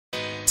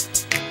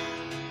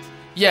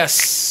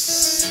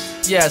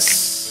Yes,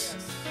 yes.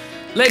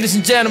 Ladies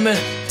and gentlemen,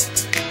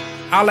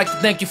 I'd like to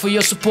thank you for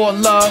your support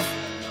and love.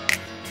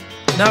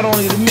 Not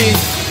only to me,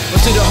 but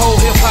to the whole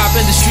hip-hop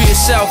industry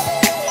itself.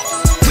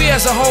 We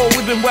as a whole,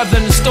 we've been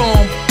weathering the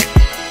storm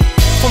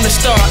from the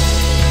start,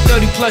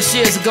 30 plus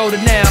years ago to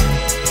now.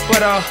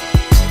 But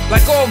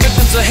like all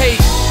victims of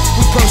hate,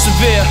 we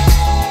persevere.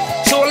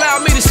 So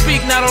allow me to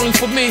speak not only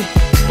for me,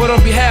 but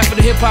on behalf of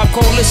the hip-hop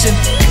coalition,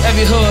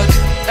 every hood,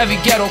 every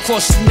ghetto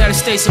across the United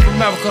States of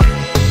America.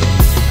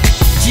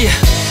 Yeah.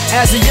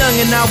 As a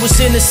youngin', I was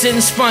innocent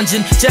and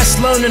sponging, just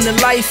learning the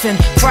life and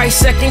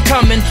Christ's second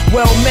coming.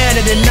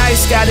 Well-mannered and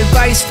nice, got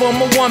advice from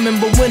a woman,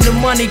 but when the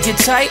money get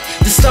tight,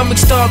 the stomach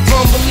start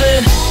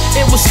grumbling.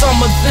 It was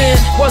summer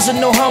then, wasn't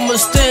no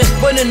Hummers then,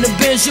 but in the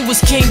Benz you was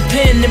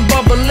kingpin and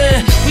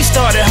bubbling. We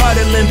started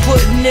huddling,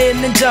 putting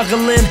in and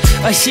juggling.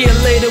 A year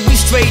later we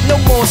straight, no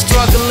more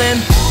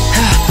struggling.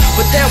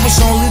 But that was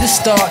only the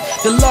start.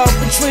 The love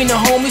between the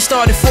homies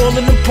started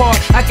falling apart.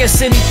 I guess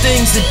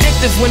anything's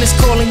addictive when it's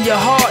calling your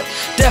heart.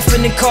 Death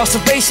and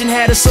incarceration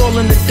had us all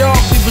in the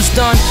dark. We was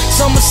done.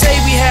 Some would say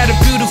we had a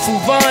beautiful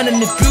run, and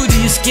if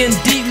beauty is skin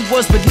deep, we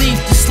was beneath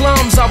the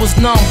slums. I was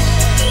numb.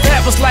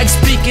 That was like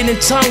speaking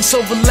in tongues, so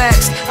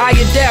relaxed. I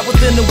adapt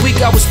within a week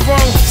I was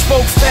sprung.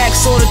 Spoke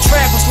facts on the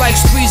track, was like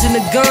squeezing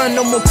a gun.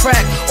 No more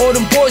crack, all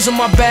them boys on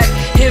my back,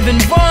 heaven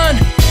run.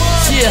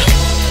 Yeah.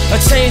 A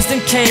change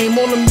then came,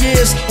 all them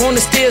years on the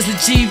stairs with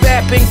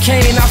G-Rap and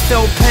Kane, I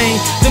felt pain.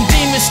 Them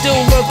demons still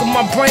lurk in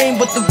my brain,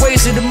 but the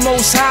ways of the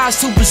Most High is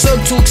too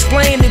berserk to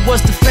explain. It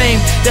was the fame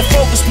that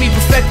focused me,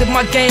 perfected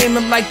my game,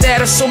 and like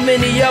that are so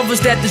many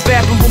others that this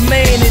rapping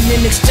remain. And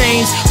in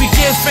exchange, we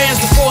give fans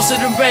the force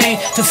of the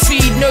rain, to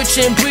feed,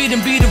 nurture, and breed,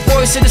 and be the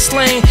voice of the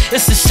slain.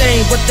 It's a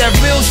shame, but that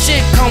real shit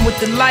come with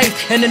the life,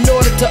 and in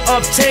order to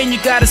obtain, you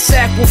gotta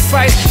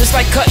sacrifice. It's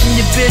like cutting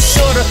your beard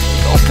shorter.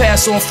 Don't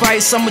pass on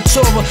fights, I'm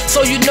maturer,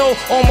 so you know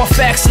all my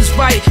facts is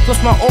right. Plus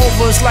my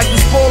aura is like the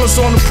spoilers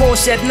on the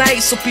porch at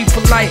night, so be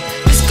polite.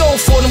 Let's go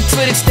for them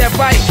critics that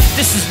write.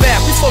 This is rap,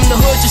 we from the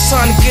hood just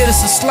trying to get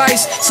us a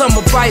slice. Some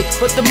will bite,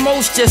 but the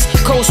most just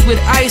coast with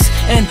ice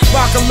and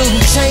rock a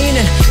little chain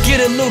and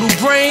get a little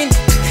brain.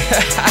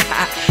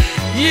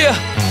 Yeah,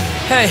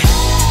 hey,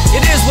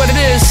 it is what it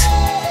is.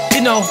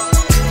 You know,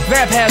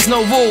 rap has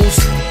no rules.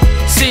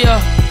 See,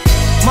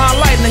 my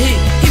enlightener,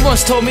 he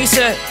once told me, he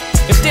said,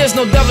 if there's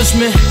no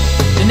devilishment,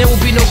 then there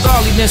will be no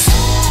godliness.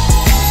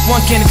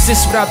 One can't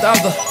exist without the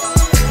other.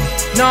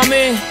 Know what I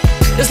mean?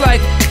 It's like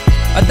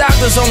a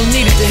doctor's only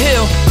needed to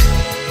heal,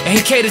 and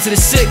he caters to the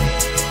sick.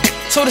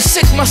 So the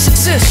sick must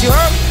exist, you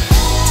heard?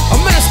 A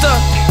minister,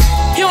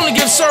 he only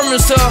gives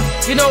sermons to,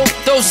 you know,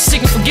 those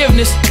seeking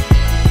forgiveness.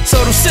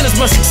 So the sinners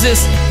must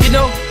exist, you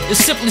know?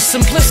 It's simply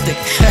simplistic.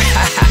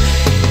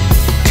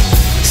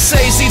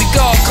 Say Z to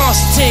God,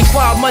 Constantine,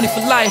 quiet money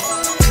for life.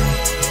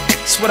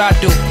 That's what I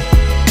do.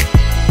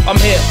 I'm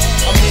here.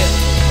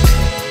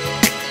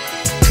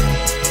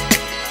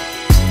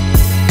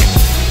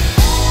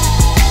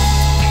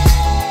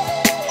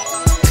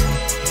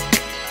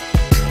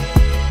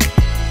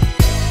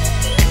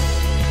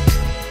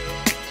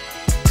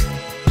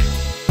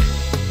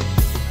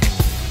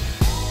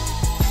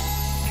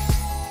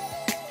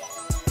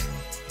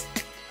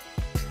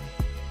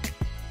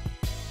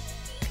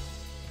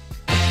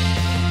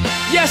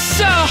 Yes,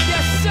 sir.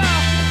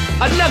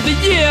 Another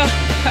year.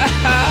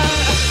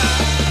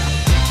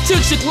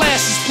 Tilt your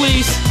glasses,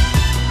 please.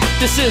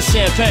 This is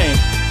champagne.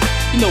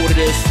 You know what it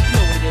is.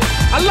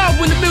 I love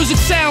when the music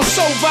sounds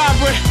so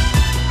vibrant,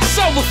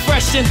 so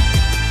refreshing.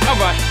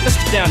 Alright, let's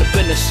get down to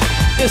business.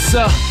 It's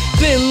a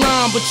thin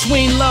line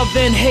between love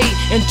and hate.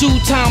 In due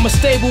time, a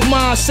stable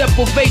mind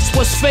separates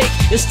what's fake.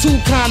 It's two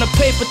kind of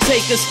paper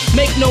takers,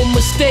 make no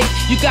mistake.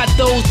 You got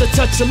those that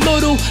touch a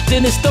little,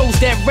 then it's those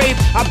that rape.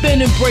 I've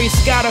been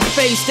embraced, got a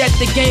face that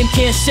the game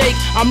can't shake.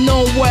 I'm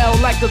known well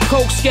like a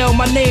coke scale,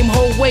 my name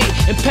hold weight.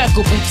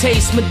 Impeccable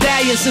taste,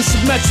 medallions in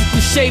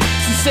symmetrical shape.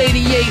 Since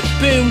 '88,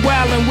 been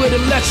wildin' with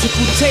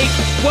electrical tape.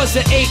 Was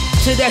an ape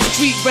to that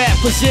street rap,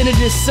 presented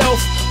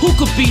itself. Who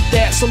could beat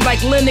that? So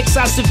like Lennox,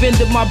 I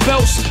surrendered my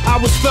belts.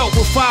 I was felt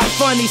with 5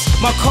 funnies,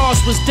 my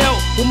cards was dealt.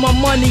 With my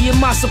money in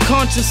my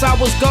subconscious, I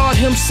was God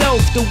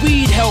himself. The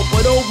weed helped,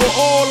 but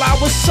overall I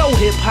was so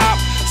hip-hop.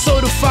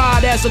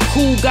 Certified as a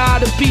cool guy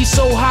to be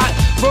so hot.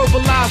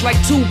 Verbalized like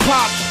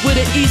Tupac with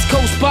an East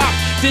Coast bop.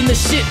 Then the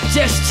shit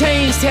just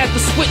changed, had to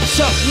switch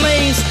up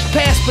lanes.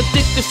 Past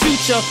predict the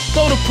future,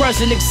 though the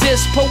present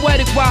exists.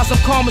 Poetic wise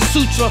of Kama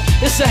Sutra,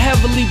 it's a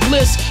heavenly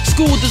bliss.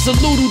 Schooled as a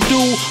little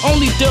dude,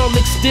 only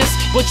derelicts diss.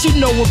 But you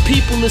know when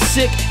people are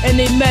sick and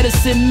they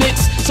medicine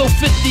mix. So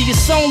 50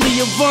 it's only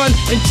a run,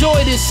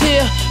 enjoy this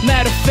here.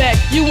 Matter of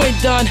fact, you ain't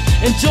done,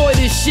 enjoy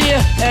this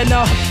year. And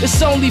it's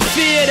only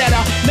fear that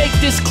I make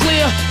this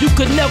clear. You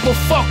could never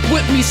fuck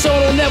with me, so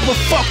don't ever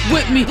fuck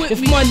with me. If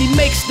money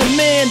makes the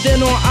man,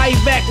 then on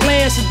Iraq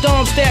land,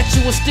 Saddam's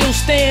statue will still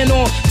stand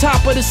on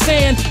top of the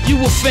sand. You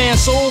a fan,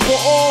 so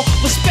overall,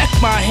 respect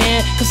my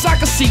hand, cause I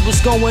can see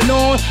what's going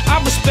on. I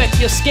respect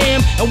your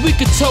scam, and we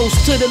can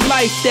toast to the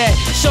life that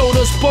showed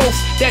us both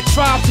that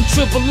trials and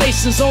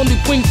tribulations only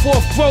bring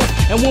forth growth.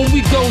 And when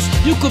we ghost,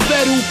 you could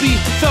bet who be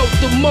felt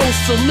the most.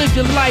 So live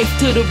your life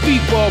to the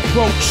reaper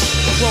approach.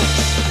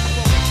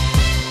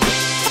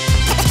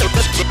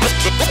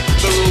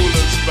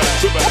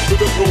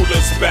 The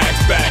ruler's back.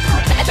 The ruler's back.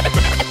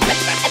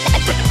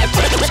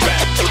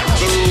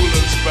 The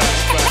ruler's back.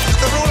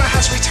 The ruler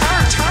has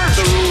returned.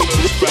 The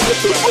ruler's back.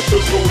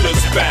 The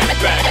ruler's back.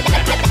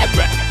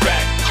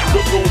 The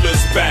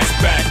ruler's back.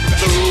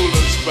 The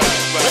ruler's back.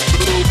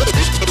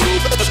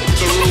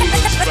 The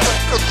ruler's back.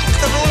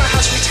 The ruler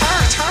has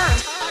returned.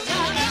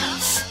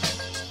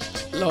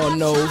 Lord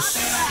knows,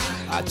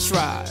 I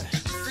tried.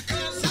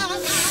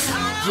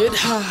 Get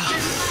high,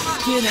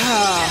 get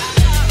high,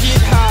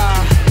 get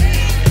high.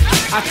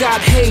 I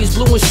got haze,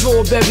 blue and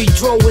strawberry,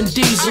 dro and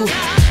diesel.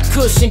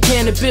 Cushion,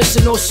 cannabis,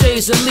 and no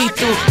shades of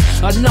lethal.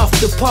 Enough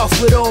to puff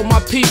with all my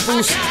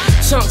peoples.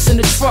 Chunks in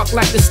the truck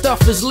like the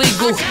stuff is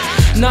legal.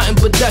 Nothing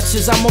but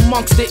Dutchess, I'm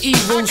amongst the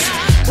evils.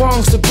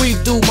 Bongs to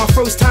breathe through, my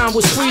first time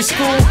was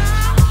preschool.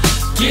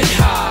 Get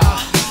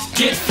high,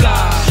 get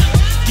fly,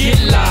 get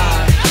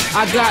live.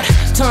 I got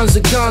tons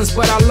of guns,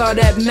 but I love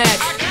that Mac.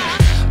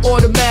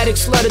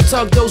 Automatics, let it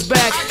tug those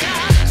back.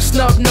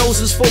 Snub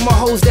noses for my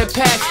hoes that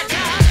pack.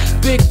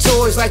 Big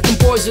toys like them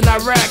boys in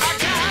Iraq.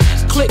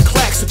 Click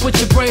clacks to put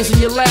your brains in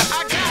your lap.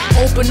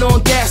 Open on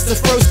gas the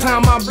first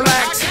time I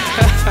blacked.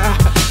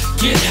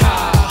 Get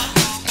high,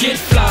 get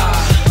fly,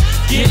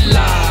 get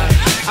live.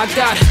 I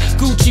got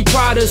Gucci,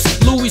 Pradas,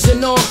 Louis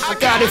and all. I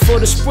got it for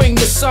the spring,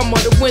 the summer,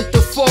 the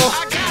winter, fall.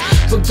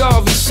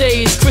 Bulgari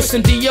shades, Chris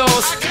and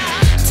Dior's.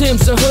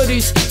 Timbs and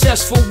hoodies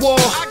just for war.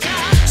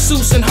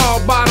 Suits and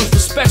hard bottoms,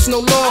 respects no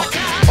law.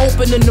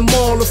 Open in the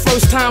mall the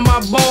first time I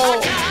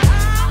ball.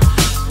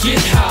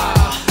 Get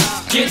high,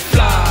 get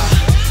fly,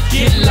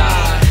 get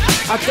live.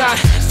 I got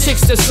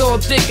chicks that's all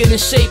thicker than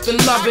shape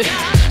and love it.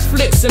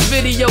 Flicks and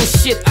video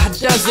shit, I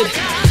does it.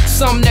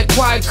 Some that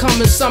quiet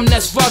coming, some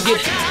that's rugged.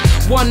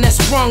 One that's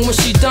sprung, when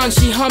she done,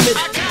 she hum it.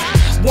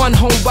 One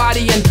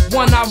homebody and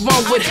one I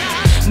run with.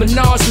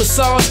 Menage,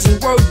 massage,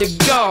 and word to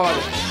God.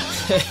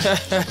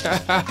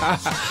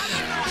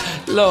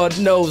 Lord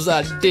knows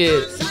I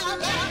did.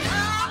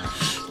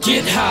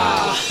 Get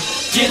high,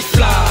 get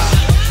fly,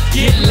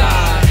 get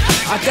live.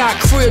 I got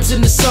cribs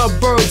in the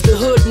suburbs, the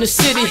hood in the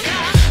city.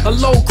 A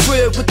low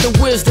crib with the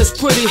whiz that's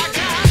pretty.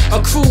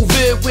 A crew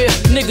vid where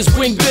niggas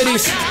bring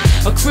biddies.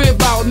 A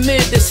crib out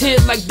mid that's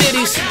hit like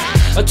ditties.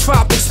 A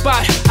tropic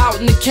spot out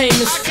in the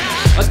Caymans.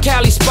 A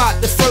Cali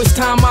spot the first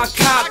time I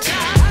copped.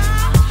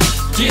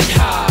 Get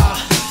high,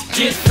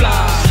 get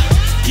fly,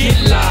 get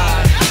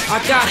live. I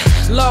got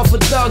love for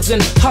thugs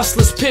and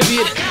hustlers,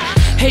 period.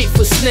 Hate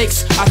for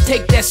snakes, I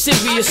take that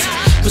serious.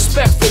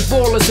 Respect for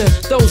ballers and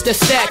those that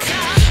stack.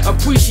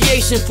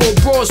 Appreciation for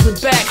bros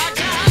with back.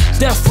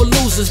 Death for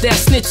losers that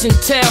snitch and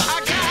tell.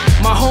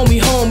 My homie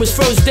home, his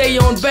first day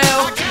on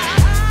bail.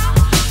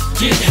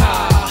 Get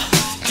high,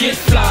 get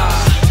fly,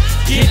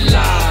 get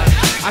live.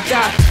 I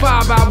got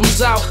 5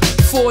 albums out,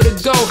 4 to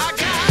go.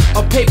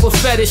 A paper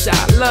fetish,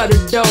 I love the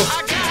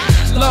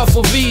dough. Love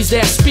for V's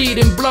that speed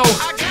and blow.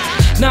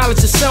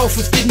 Knowledge of self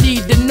if you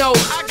need to know.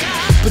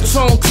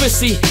 Patron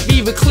Chrissy,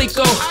 Viva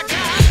Clico.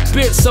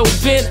 Bit so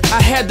bent,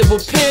 I had to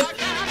repent.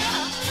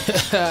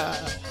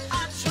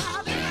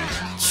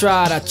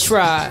 Tried, I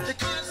tried.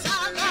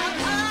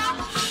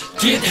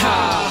 Get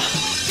high,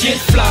 get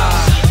fly,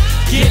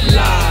 get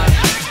live.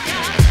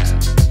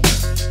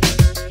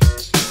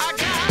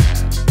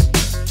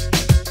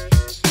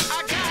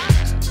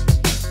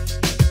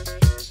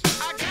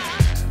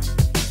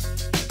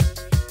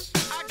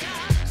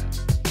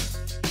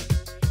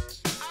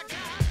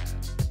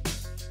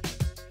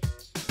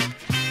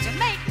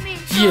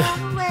 Yeah,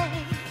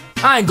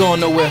 I ain't going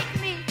nowhere.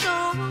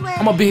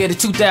 I'ma be here to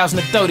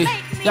 2030.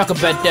 Y'all can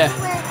bet that.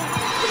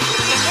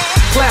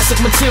 Classic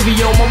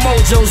material, my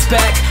mojo's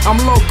back. I'm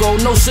loco,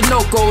 no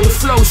Sunoco, the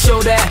flow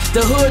show that.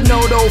 The hood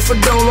no though, for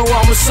Dolo,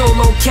 I'm a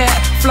solo cat.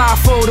 Fly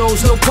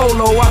photos, no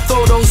polo, I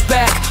throw those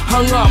back.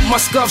 Hung up my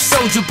scuffed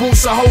soldier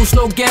boots, I host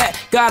no gat.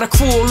 Got a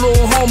crew of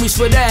little homies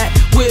for that,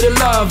 where the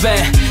love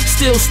at?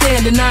 Still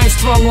standing, I ain't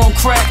strung on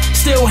crack.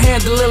 Still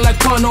handling like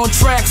pun on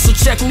track, so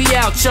check me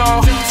out,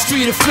 y'all.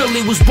 Street of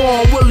Philly, was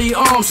born Willie,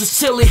 arms is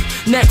chilly.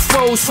 Neck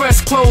froze,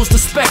 fresh clothes, the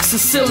specs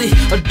are silly.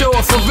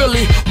 Adore for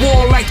really,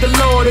 war like the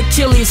Lord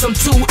Achilles. I'm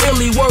too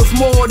illy, worth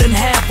more than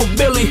half a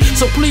billy.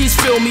 So please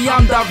feel me,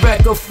 I'm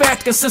direct of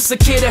fact. And since a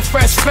kid at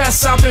Fresh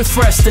Fest, I've been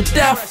fresh to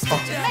death.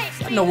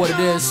 I know what it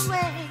is.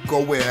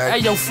 Go where? Hey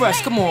yo,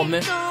 Fresh, come on,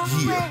 man.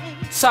 Yeah.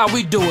 That's how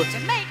we do it.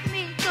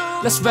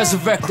 Let's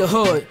resurrect the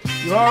hood.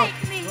 You heard?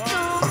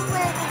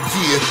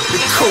 Yeah, the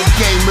coke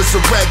game is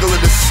irregular,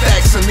 the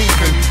stacks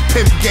uneven.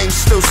 Pimp game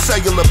still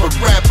cellular, but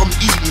rap I'm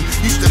eating.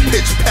 Used to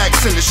pitch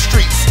packs in the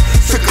streets,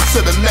 took it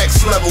to the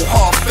next level.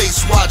 Hard face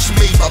watch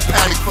made by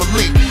Panic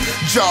Philippe.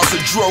 Jaws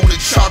of dro, the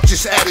chalk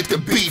just added the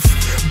beef.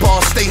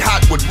 Bars stay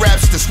hot with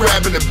raps that's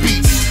grabbing the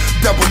beats.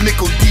 Double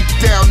nickel deep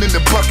down in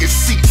the bucket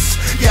seats.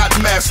 Yacht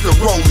master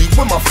rollie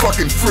with my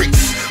fucking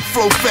freaks.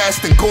 Flow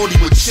fast and gaudy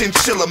with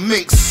chinchilla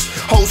minks.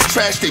 Hoes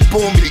trash, they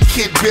bore me, the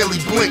kid barely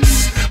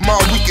blinks.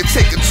 Mom, we can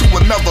take it to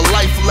another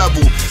life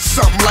level.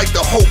 Something like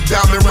the Hope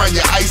diamond around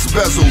your ice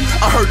bezel.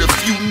 I heard a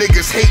few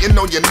niggas hating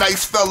on your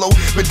nice fellow,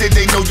 but then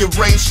they know your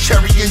range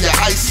cherry and your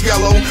ice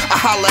yellow. I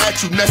holla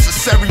at you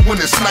necessary when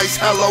it's nice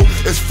hello.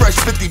 It's fresh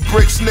 50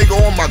 bricks, nigga,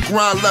 on my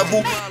grind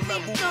level.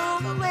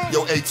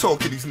 Yo, hey, talk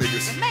to these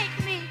niggas.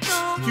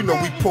 You know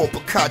we pour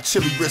Picard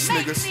chili wrist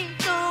niggas.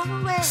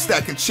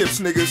 Stacking chips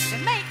niggas.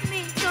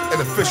 And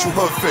official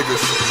hood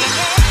figures.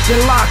 They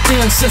locked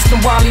in,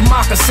 system Wally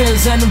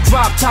moccasins and them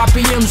drop top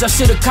EMs. I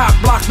should've cock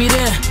blocked me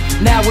then.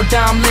 Now a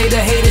dime later,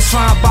 haters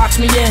trying to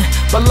box me in.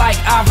 But like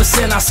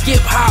Iverson, I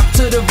skip hop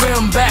to the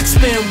rim,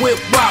 backspin,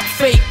 whip wop,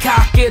 fake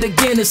cock it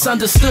again. It's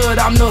understood,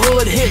 I'm the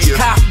hood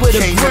Hitchcock with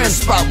a Came grin. in the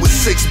spot with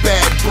 6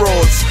 bad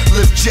broads,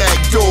 lift jag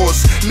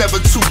doors.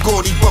 Never too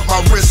gaudy, but my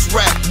wrist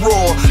rap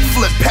raw.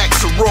 Flip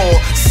packs of raw,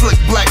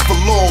 slick black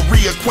velour.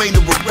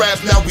 Reacquainted with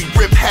rap, now we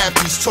rip half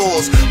these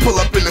tours.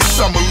 Pull up in the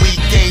summer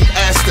league game,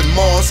 Aston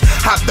Mars.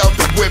 Hopped out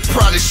the whip,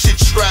 Prada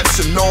shit straps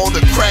and all.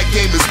 The crack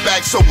game is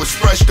back, so it's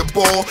fresh to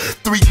ball.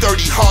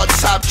 330 hard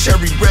top,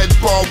 cherry red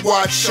bar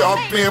watch. Sharp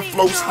band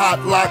flows,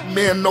 hot lock,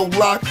 man no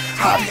lock.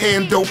 Hot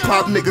hand, dope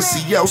pop, nigga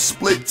CL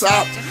split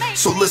top.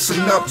 So listen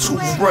up to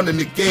who's running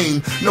the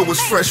game. Know it's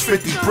fresh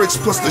 50 bricks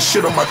plus the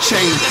shit on my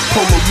chain.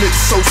 Polo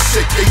knits so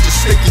sick, they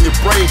just stick in your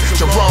brain.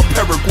 Jerome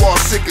Paraguay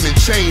sicker than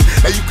chain.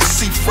 And you can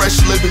see fresh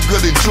living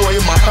good,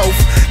 enjoying my health.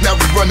 Now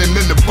we running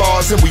in the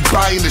bars and we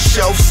buying the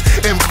shelves.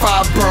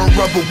 M5 burn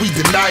rubber, we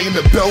denying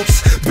the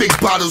belts. Big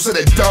bottles of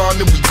that Dawn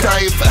and we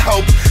dying for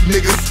help.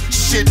 Niggas,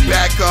 shit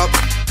back up.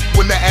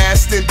 When the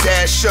ass then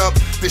dash up,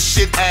 the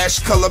shit ash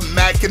color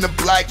Mac in the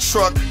black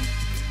truck.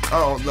 I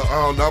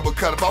don't know, but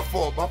cut it. My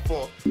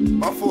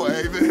fault,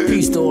 hey man.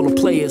 Peace to all the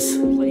players,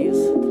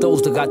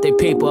 those that got their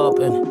paper up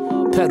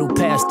and pedal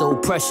past the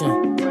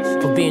oppression,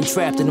 for being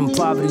trapped in them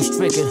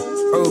poverty-stricken,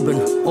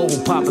 urban,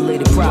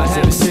 overpopulated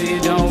projects.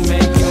 Don't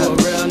make you a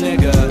real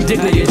nigga.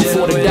 Dignity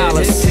before the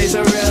dollars.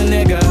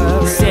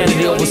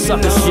 Sanity over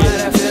sucker shit.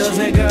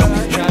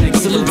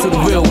 Salute to the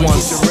real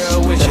ones.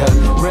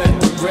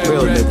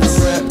 Real niggas.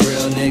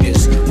 Real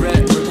niggas.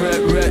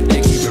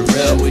 They keep it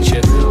real with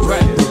you.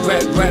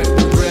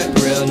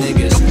 Real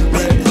niggas.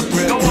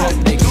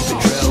 They keep it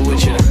real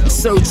with you.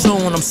 Search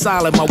on, I'm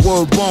solid, my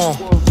word born.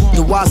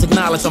 The wise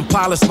acknowledge I'm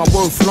polished, my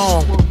worth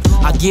long.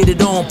 I get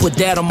it on, put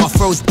that on my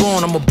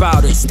firstborn, I'm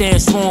about it.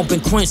 Stand strong,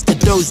 been quenched, the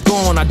dirt's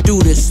gone, I do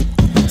this.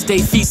 Stay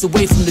feast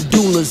away from the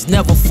doulas,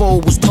 never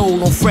fold, was told,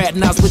 don't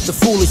fraternize with the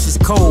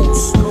foolishest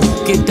codes.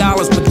 Get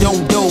dollars, but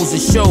don't doze,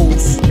 it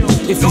shows.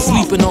 If you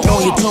sleeping on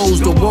your toes,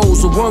 the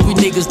woes, the worry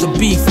niggas, the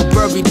beef, for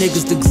buried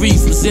niggas, the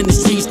grief. Was in the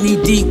streets knee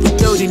deep with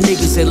 30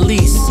 niggas at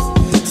least.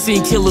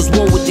 Seen killers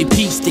war with their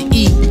peeps to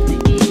eat.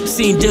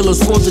 Seen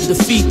dealers fought to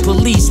defeat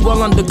police.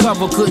 Well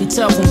undercover, couldn't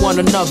tell from one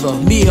another.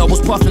 Me, I was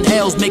puffing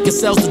L's, making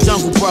sales to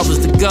Jungle Brothers,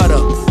 the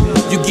gutter.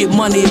 You get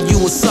money and you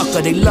a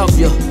sucker, they love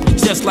you.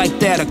 Just like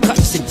that, a cut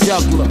your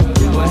juggler.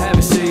 What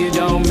happens to you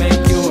don't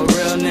make you a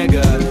real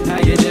nigga. How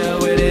you deal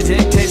with it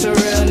dictates a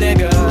real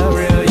nigga.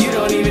 Real, you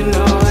don't even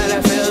know how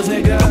that feels,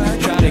 nigga.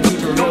 Trying to keep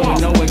it real, but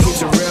no one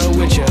keeps it real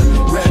with you.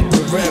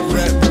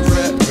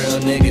 Real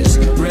niggas.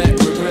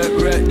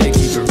 They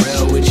keep it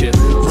real with you.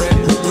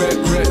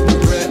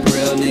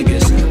 Real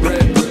niggas.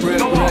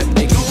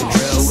 They keep it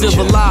real with you.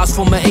 Civilized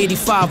from an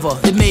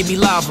 85er, it made me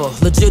lava.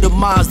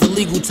 Legitimize the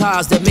legal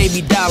ties that made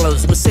me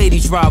dollars.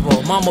 Mercedes driver,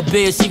 mama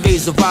bear, she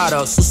raised a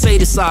rider. So say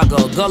the saga,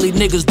 gully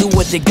niggas do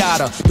what they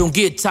gotta. Don't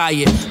get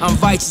tired, I'm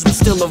righteous but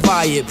still a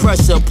riot.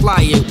 Pressure,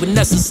 apply it, when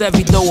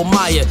necessary though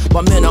admired.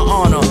 By men of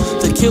honor,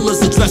 the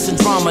killers addressing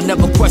drama.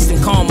 Never question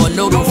karma,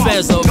 know them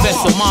feds or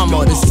best your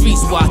mama. The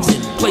streets watching,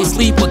 play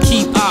sleep or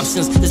keep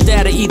options. Is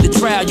that either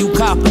trial you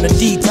copping or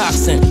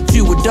detoxing?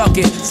 Few would duck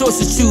it,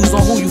 choices choose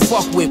on who you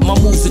fuck with. My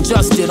moves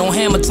adjusted, on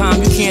hammer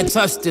time you can't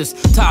touch this.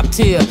 Top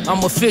tier,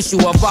 I'm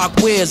official, I rock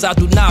wares, I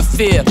do not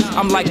fear.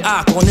 I'm like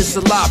Ak on this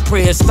a lot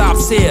prayer,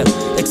 stops here.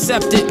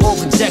 Accept it or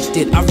reject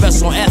it, I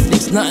rest on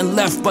ethics, nothing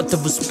left but to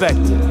respect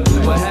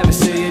it. What happens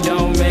to you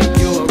don't make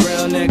you a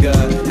real nigga.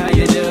 How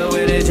you deal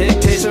with it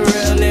dictates a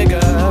real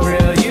nigga.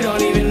 Real, you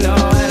don't even know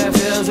how that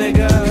feels,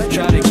 nigga.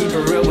 Try to keep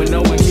it real when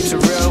no one keeps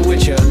it real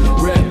with you.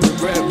 Real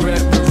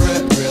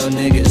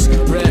niggas.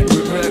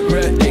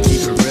 They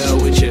keep it real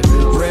with you.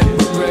 Real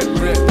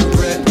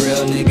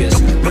niggas.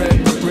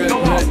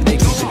 They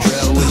keep it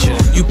real with you.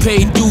 You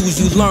pay dues,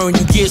 you learn,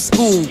 you get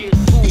schooled.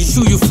 You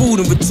chew your food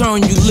in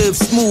return, you live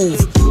smooth.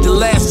 The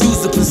last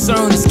use of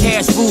concern is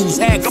cash rules.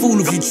 Act fool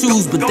if you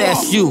choose, but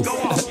that's you.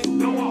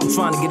 I'm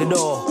trying to get it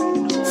all,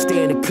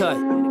 stay in the cut,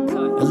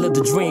 and live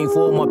the dream for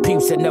all my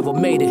peeps that never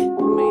made it.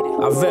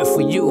 I vet for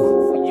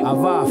you, I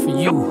ride for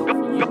you,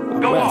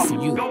 I rap for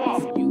you.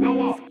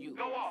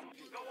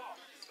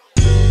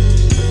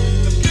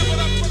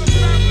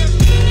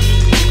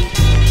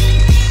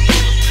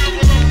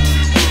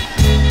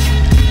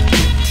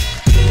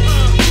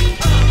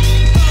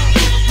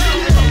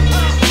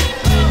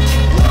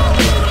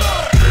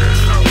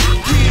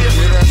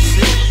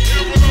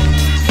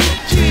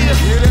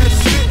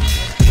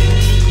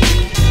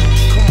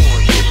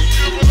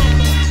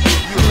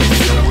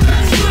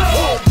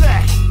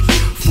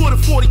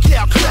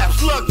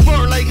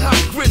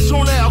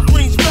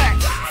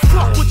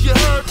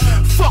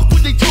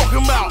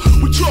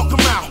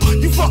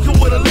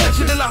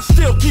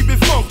 Still keep it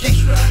funky.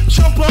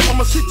 Jump up,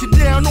 I'ma sit you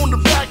down on the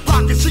back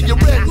pocket, see your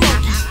red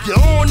monkey. You're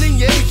on and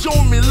you ain't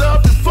showing me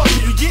love and fuck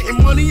you. You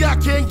getting money, I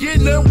can't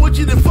get none with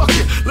you, then fuck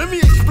it. Let me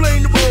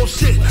explain the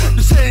bullshit.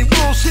 The same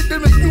bullshit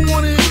that make me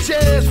wanna hit your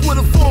ass with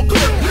a full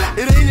clip.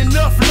 It ain't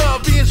enough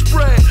love being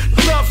spread.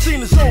 The love scene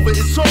is over,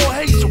 it's all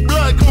hate, so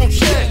blood gon'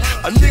 shed.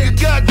 A nigga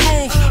got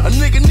grooms, a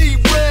nigga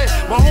need bread.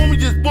 My homie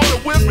just bought a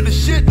whip and the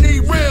shit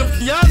need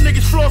rims. Y'all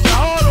niggas flossing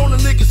hard on the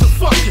niggas, so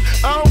fuck you.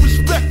 I don't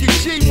respect your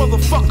shit,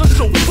 motherfucker,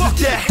 so fuck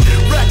that.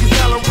 Rack is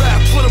Allen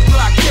rap for the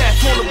block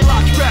cats on the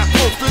block strap,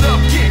 posted up,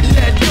 getting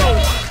that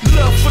dough.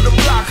 Love for the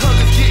block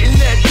huggers, getting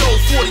that dough.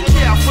 40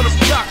 cal for the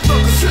block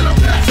thuggers. Sit up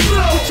back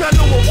slow. What y'all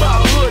know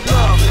about hood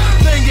love?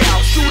 Bang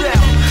out, shoot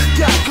out,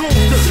 got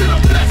goons to sit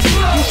up back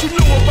slow. You should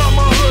know about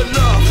my hood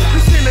love.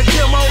 This ain't a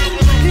demo,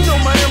 you know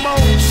my MO.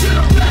 Sit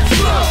up back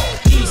slow.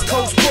 East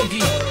Coast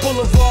boogie,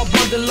 Boulevard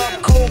bundle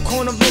up, cold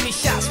corner mini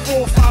shots,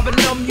 4 or 5 and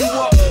numb you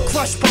up.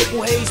 Crush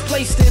purple haze,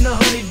 placed in a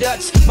honey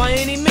Dutch. By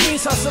any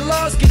means,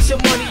 hustlers, get your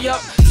money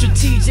up.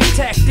 Strategic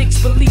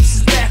tactics, beliefs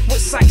is back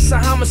with sights. A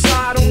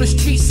homicide on the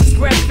streets is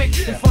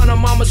graphic. In front of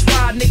mama's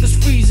fried,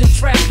 niggas freezing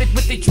traffic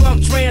with their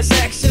drug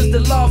transactions. The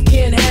love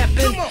can't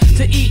happen.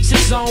 To each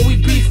his own, we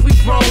beef, we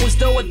grown. As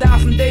though I die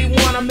from day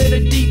one, I'm in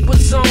a deeper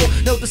zone.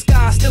 Know the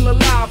sky's still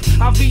alive,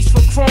 I reach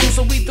for chrome.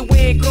 So either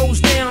way it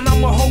goes down,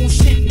 I'ma hold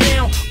shit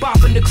down.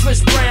 Bopping to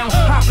Chris Brown,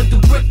 hopping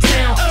through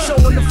Bricktown.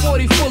 Showing the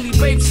 40 fully,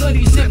 babes,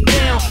 hoodie zip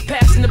down.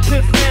 Passing the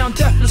 5th round,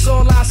 death is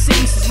all I see.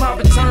 Since my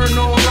return,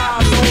 all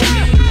eyes on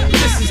me.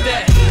 This is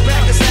that,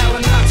 back as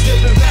Allen Knox,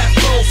 dripping rap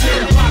flow.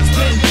 Pin box,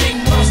 bend, bing,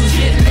 muscles,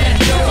 getting that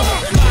dough.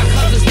 Block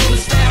huggers, do the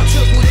style,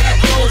 triple that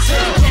dough.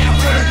 Take cap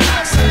for the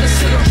box, and the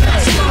sit on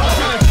back slow.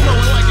 Flow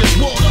like it's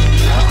water,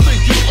 I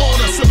think you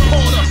oughta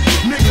support her.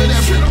 Nigga,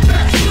 that shit up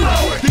back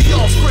slow. The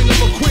offspring of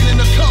a queen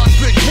and a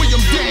convict,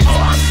 William Dance.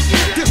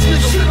 This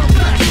nigga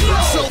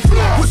so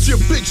with your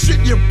big shit,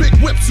 your big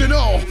whips and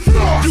all.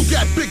 You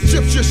got big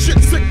chips, your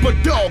shit sick but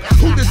dog.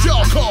 Who did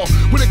y'all call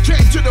when it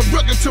came to the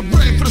rugged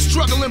terrain? For the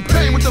struggle and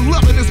pain with the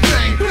love in his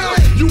vein.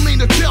 You mean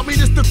to tell me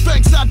this the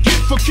thanks I get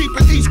for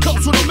keeping East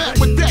Coast when I'm at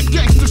with that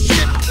gangster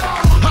shit?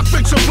 I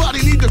think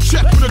somebody need to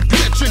check for the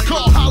glitch and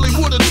call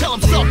Hollywood and tell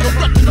him stop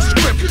correcting the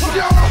script.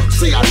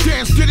 See how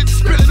Dance did it,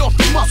 spit it off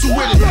the muscle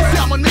with it.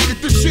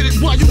 Dominated the shit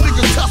it while you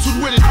niggas tussled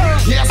with it.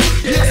 Yes,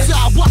 yes,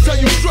 I watch how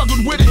you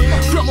struggled with it.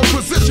 From a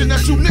position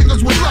that you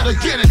niggas would rather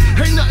get it.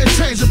 Ain't nothing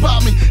changed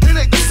about me, it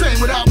ain't the same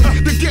without me.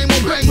 The game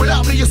won't bang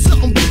without me, it's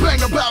something be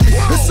bang about me.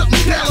 It's something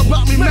down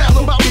about me, mal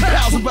about me,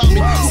 pals about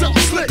me.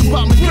 Something slick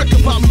about me, brick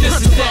about me, This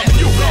press is about that,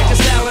 me. back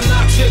as Allen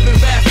Knox, dripping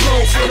rap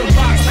flow. For the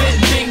box, bend,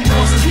 bing,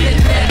 muscles,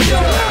 getting that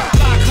dough.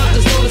 Block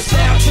huggers, know the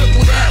style,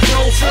 triple that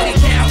dough. 40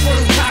 cal for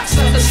the box,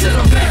 up the sit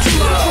on back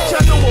slow. What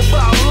y'all know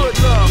about hood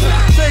love?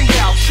 Bang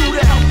out, shoot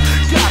out,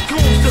 got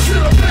goons to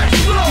sit up back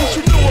slow. You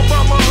should know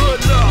about my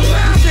hood love.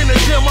 This ain't a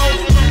demo,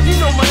 you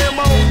know my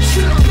MO.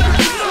 Sit up back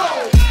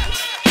slow.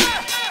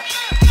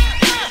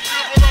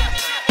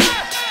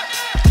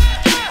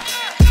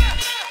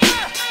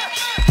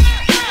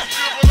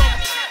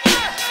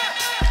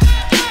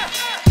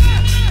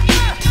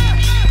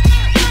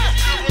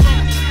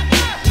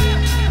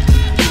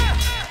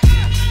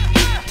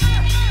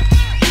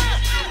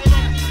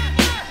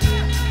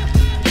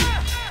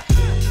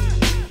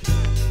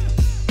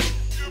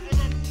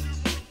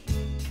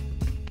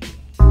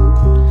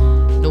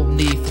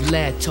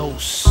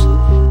 Latos,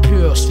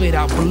 pure straight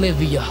out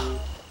Bolivia,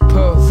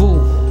 Peru,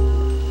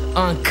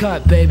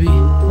 uncut baby,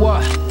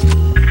 what?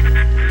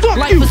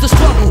 Life is a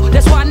struggle,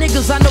 that's why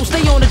niggas I know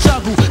stay on the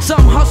juggle.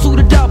 Some hustle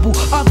to double,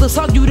 others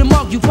hug you to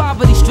mug you.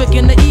 Poverty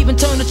stricken, to even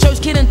turn the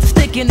church kid into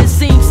sticking. It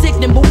seems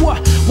sickening, but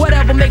what?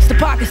 Whatever makes the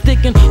pocket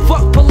sticking.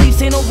 Fuck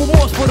police, ain't no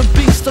remorse for the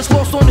beast that's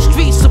lost on the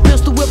streets. A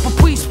pistol whip a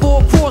priest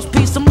for a cross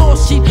piece. Some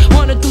lost sheep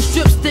running through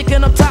strips,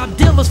 sticking up top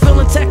dealers,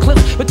 filling tech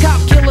clips with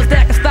cop killers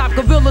that can stop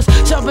gorillas,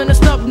 shoving a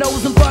snub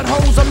nose and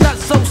buttholes. I'm not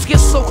so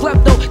schizo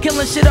klepto,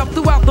 killing shit up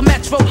throughout the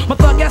metro. My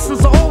thug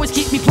essence will always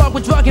keep me plugged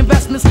with drug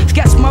investments.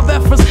 Sketch my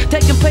reference,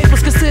 taking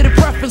papers considered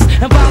preference,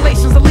 and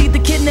violations that lead to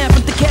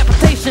kidnapping,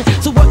 decapitation.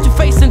 So what you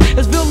facing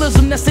is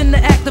realism that's in the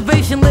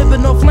activation.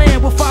 Living off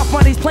land with 5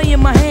 money's playing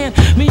my hand.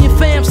 Me and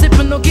fam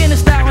sipping no Guinness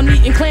style and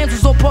eating clams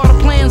was all part of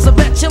plans. I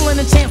bet chilling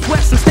in Champs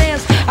West and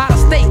stands out of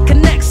state,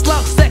 connect,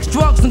 slug, sex,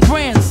 drugs, and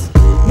grands.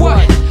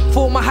 What?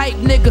 For my hype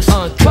niggas,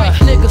 tripe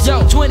niggas,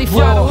 yo,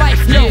 24 to life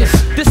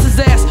niggas. This is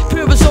ass,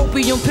 pure as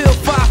opium. on pill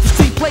 5 for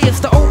street players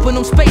to open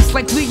them space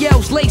like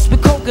 3L's laced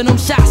with coke in them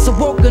shots,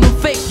 awoken them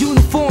fake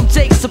uniform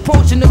takes,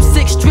 approaching them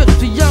 6 strips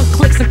to young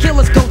clicks and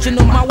killers coaching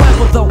them.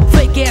 However though,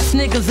 fake ass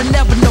niggas will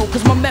never know,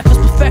 cause my method's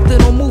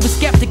perfected on moving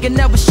skeptic and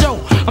never show.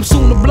 I'm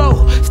soon to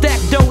blow, stack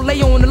dough,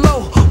 lay on the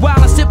low, while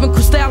I'm sipping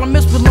Cristal and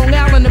mist with Long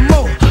Island and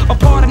more. A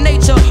part of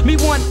nature, me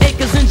 1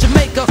 acres in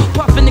Jamaica,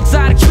 puffing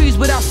exotic trees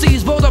without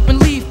seeds, rolled up in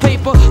leaf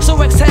paper.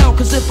 So exhale,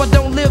 cause if I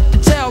don't live to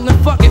tell, then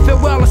fuck it,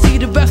 farewell, I see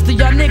the rest of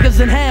y'all niggas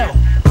in hell.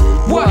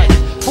 What?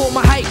 For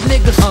my hype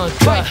niggas,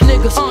 wife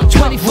niggas,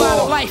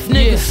 25 life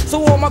niggas.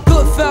 So all my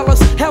good fellas,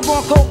 have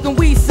on coke and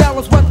weed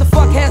sellers. What the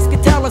fuck has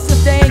can tell us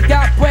if they ain't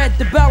got bread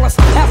to bell us?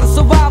 As a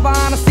survivor,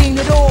 I done seen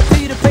it all.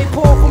 Peter pay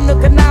Paul from the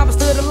cannabis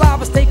to the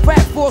lavas, take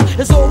crack for.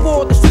 It's all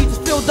war, the streets is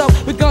filled up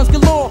with guns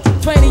galore.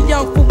 Training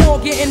young for war,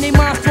 getting their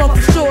minds drunk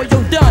for sure.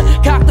 Yo, done,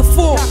 cock the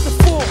 4.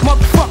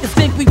 Motherfuckers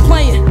think we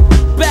playing,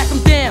 back them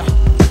down,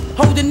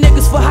 holding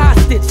niggas for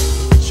hostage.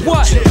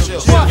 What?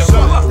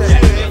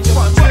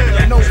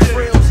 No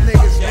frills,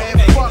 niggas, man.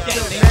 Fuck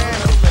them, man.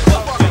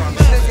 Fuck them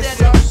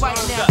niggas up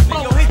right now.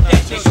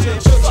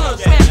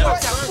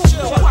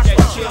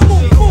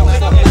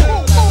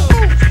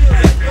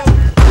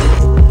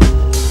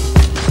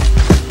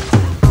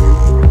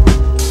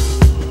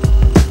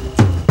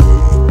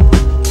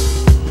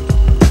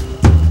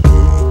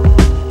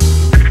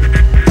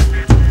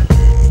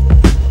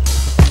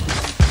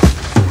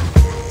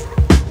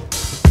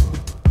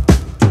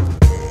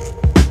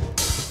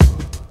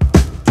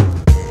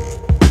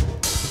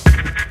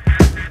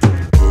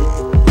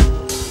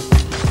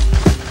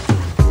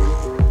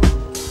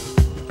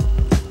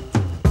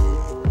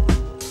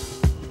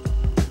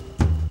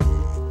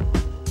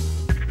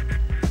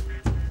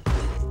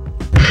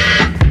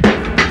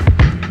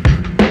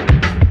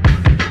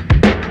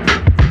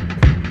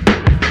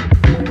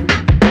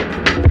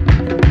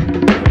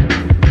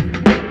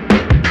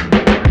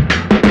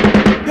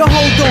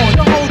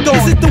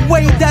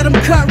 That I'm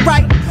cut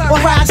right, or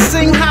how I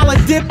sing, holla,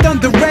 dipped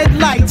under red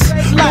lights.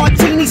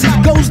 Martinis is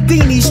ghost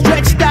beanies,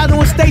 stretched out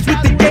on stage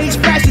with the gauge,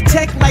 fashion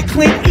tech like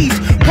Clint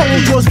East. Polo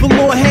drawers,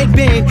 velour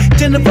headband,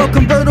 Jennifer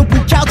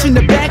convertible couch in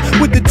the back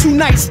with the 2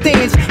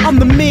 nightstands. I'm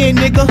the man,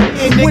 nigga.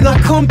 When I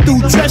come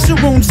through dressing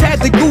rooms, had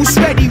the goose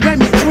ready,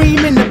 Remy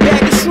cream in the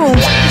bag of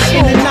shrooms.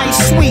 In a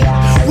nice suite,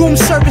 room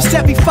service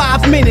every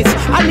 5 minutes.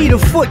 I need a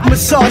foot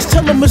massage.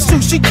 Tell a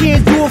masseuse she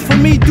can't do it for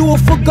me, do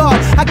it for God.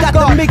 I got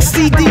the mixed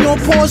CD on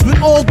pause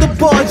with all the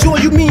bars.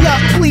 Join me up,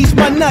 please,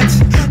 my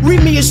nuts.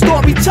 Read me a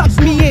story, tuck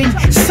me in.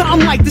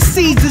 Something like the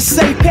Caesars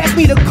say. Pass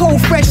me the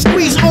cold, fresh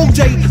squeeze,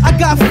 OJ. I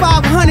got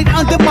 500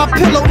 under my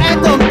pillow.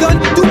 After I'm done,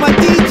 do my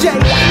DJ.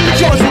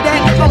 Cause of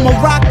that, I'ma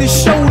rock the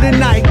show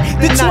tonight.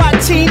 The TWI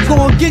team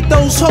gon' get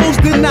those hoes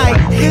tonight.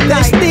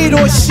 That's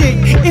theater shit.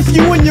 If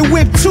you in your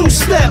whip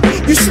 2-step,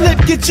 you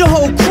slip, get your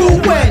whole crew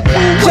wet.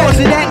 Cause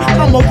of that,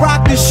 I'ma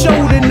rock the show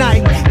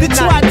tonight. The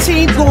TWI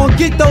team gon'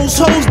 get those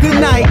hoes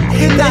tonight.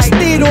 That's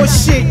theater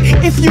shit.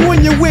 If you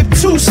in your whip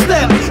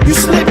 2-step, you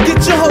slip,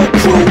 get your whole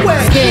crew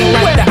wet. Stand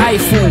like the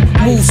Eiffel,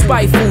 move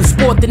spiteful,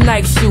 sport the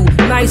night shoe.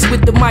 Nice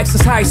with the mics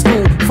since high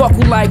school. Fuck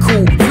who like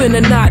who,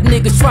 finna not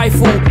niggas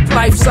trifle.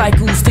 Life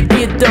cycles to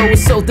get though,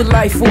 it's so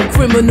delightful.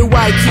 Criminal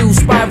IQ,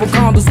 spiral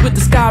condos with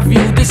the sky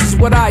view. This is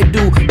what I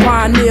do,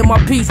 pioneer my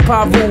peace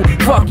rule.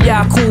 Fuck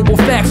y'all cool, but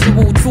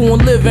factual, true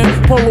and living.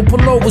 Polo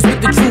pullovers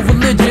with the true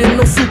religion,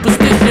 no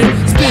superstition.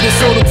 Spit it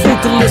so the crew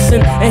can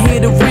listen and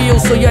hear the real.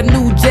 So y'all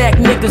new jack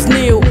niggas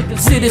kneel.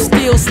 Sit it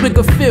still, swig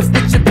a fifth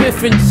with your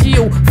piff and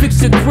chill.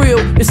 Fix your grill,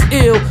 it's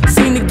ill.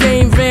 Seen the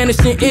game vanish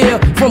in air.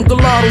 From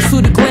gelatos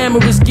to the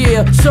glamorous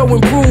gear. Show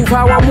and prove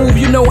how I move,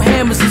 you know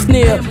hammers is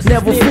near.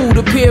 Never fooled,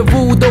 appear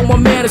rude, though my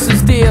manners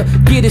is there.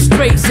 Get it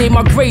straight, say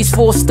my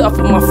graceful stuff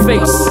in my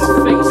face.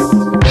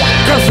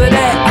 Cause of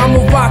that,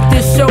 I'ma rock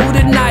this show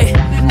tonight.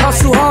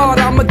 Hustle hard,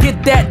 I'ma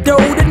get that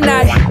dough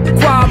tonight.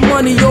 Quiet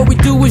money, all we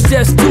do is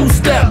just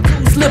 2-step.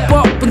 Slip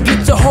up and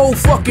get your whole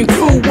fucking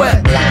crew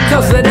wet.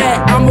 Cause of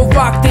that, I'ma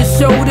rock this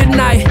show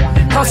tonight.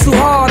 Hustle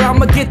hard,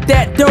 I'ma get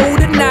that dough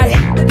tonight.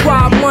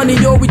 Quiet money,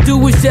 all we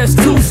do is just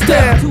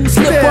 2-step.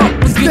 Slip up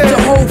and get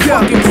your whole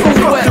fucking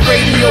crew wet. The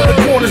radio, the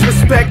corners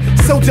respect.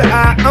 Soldier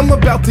eye, I'm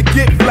about to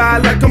get fly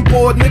like I'm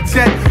boarding a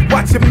jet.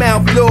 Watch your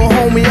mouth, little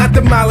homie, I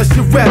demolish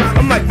your rep.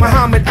 I'm like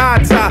Muhammad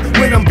Atta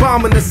when I'm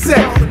bombing the set.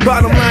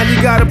 Bottom line,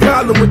 you got a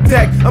problem with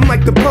that. I'm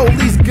like the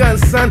police gun,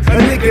 son. A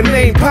nigga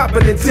named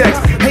popping the checks.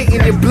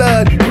 Hating your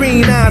blood,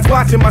 green eyes,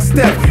 watching my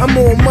step. I'm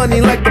on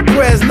money like the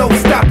press, no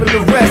stopping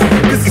the rest.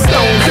 This is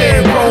Stones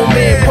and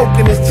Roman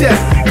poking his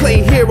chest.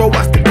 Playing hero,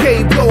 watch the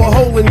K blow a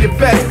hole in your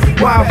vest.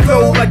 Why I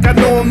flow like I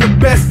know I'm the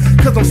best,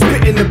 cause I'm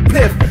spitting the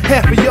piff.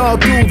 Half of y'all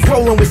dudes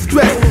rolling with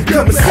stress.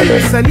 Come and see me,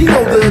 son, you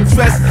know the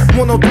address.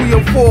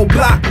 10304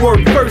 block work.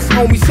 First,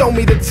 homie, show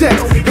me the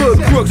text. Hood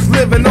crooks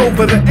living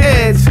over the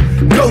edge.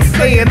 Ghost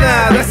A&I,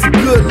 that's a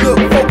good look,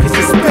 focus,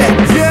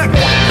 respect. Yeah,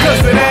 cause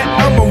of that,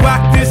 I'ma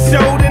rock this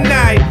show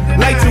tonight.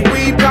 Light your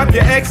weed, pop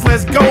your X,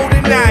 let's go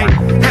tonight.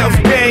 House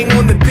gang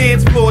on the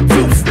dance floor,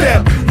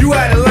 2-step. You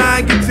out of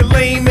line, get your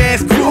lame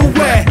ass crew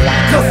wet.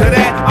 Cause of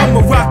that,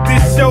 I'ma rock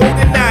this show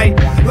tonight.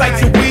 Light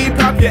your weed,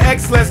 pop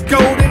let's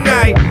go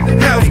tonight.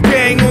 House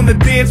gang on the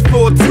dance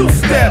floor,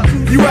 two-step.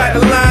 You out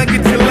of line,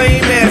 get your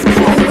lame ass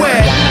crew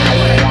wet.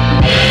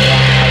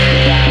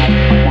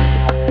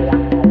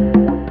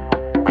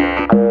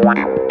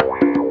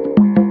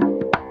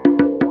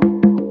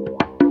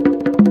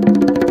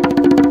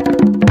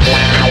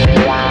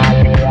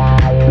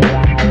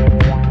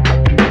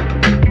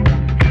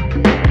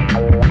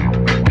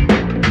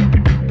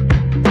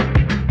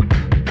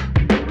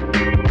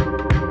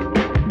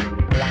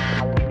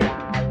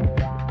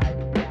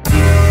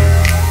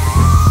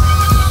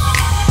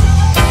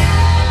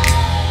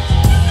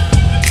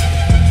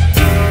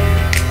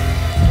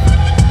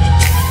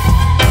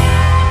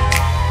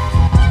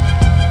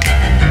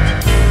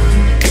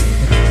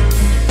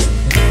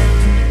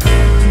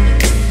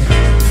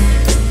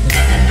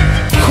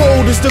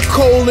 The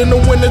cold in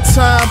the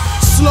wintertime.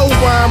 Slow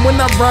rhyme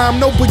when I rhyme,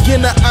 no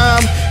beginner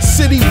I'm.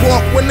 City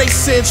walk when they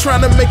sin,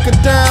 trying to make a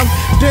dime.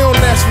 They don't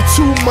ask for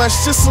too much,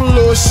 just a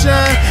little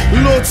shine.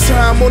 Little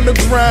time on the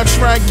grind,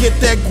 try and get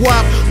that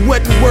guap.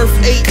 Wasn't worth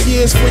 8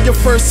 years for your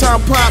first time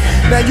pop.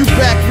 Now you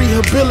back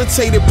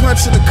rehabilitated,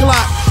 punching the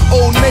clock.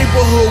 Old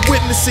neighborhood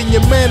witnessing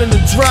your man in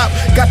the drop.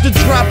 Got the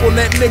drop on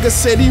that nigga,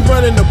 said he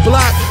running the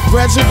block.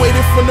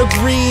 Graduated from the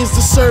greens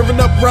to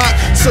serving up rock.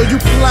 So you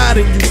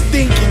plotting, you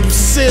thinking, you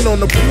sit on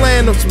the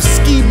plan of some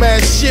ski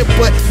mask shit,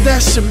 but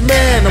that's your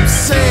man, I'm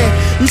saying.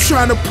 You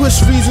trying to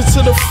push reason to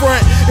the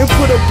front and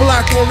put a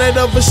block on that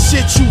other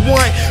shit you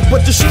want,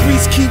 but the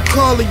streets keep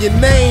calling your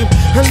name.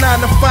 A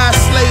 9-to-5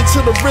 slave to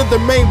the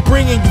rhythm ain't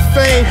bringing you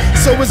fame.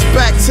 So it's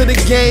back to the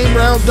game,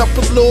 round up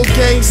a little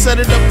game, set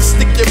it up to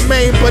stick your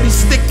main, but he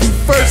stick you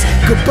first.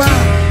 Goodbye.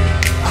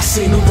 I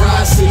seen them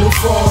rise, seen them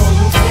fall,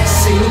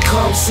 seen them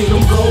come, seen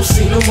them go,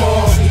 seen them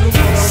all.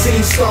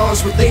 Seen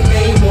stars with their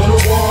name on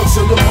the wall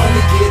till the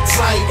money get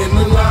tight and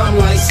the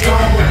limelight's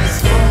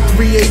gone.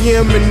 3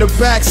 a.m. in the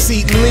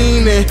backseat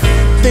leaning,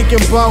 thinking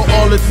about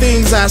all the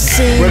things I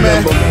seen.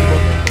 Remember,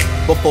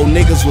 before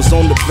niggas was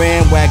on the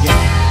bandwagon,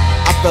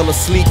 I fell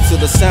asleep to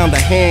the sound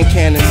of hand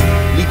cannons,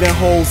 leaving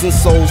holes in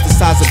souls the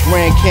size of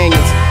Grand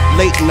Canyons.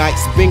 Late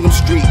nights, Bingham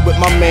Street with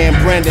my man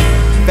Brandon.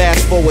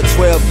 Fast forward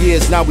 12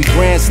 years, now we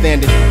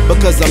grandstanding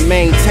because I'm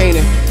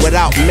maintaining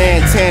without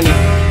man tanning.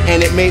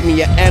 And it made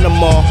me an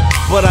animal,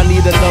 but I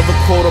need another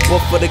quarter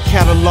book for the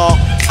catalog.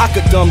 I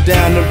could dumb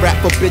down and rap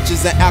for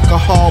bitches and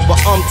alcohol,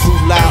 but I'm too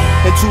loud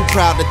and too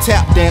proud to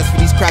tap dance for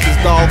these crackers,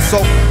 dog.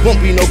 So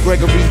won't be no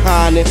Gregory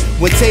Hinen.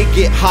 When Tay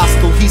get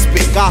hostile, he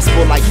spit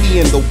gospel like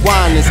he in the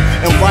whinings.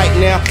 And right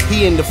now,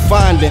 he in the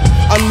finding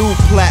a new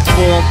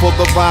platform for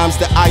the rhymes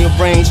that I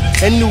arrange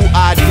and new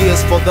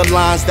ideas for the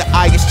lines that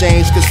I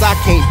exchange. Cause I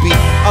can't be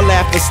a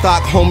laughing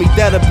stock, homie,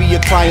 that'll be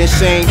a crying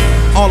shame.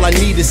 All I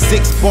need is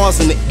 6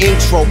 bars in the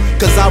intro,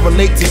 cause I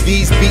relate to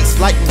these beats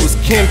like it was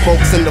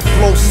kinfolks, and the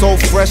flow so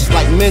fresh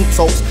like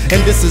Mentos. And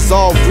this is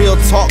all real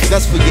talk,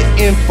 that's for your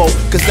info,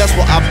 cause that's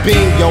what I've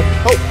been, yo.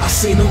 Oh. I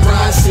seen them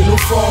rise, seen them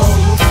fall,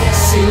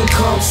 seen them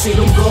come, seen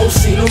them go,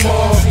 seen them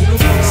all.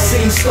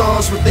 Seen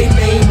stars with their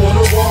name on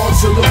the wall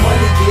till the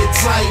money get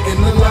tight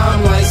and the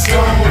limelight's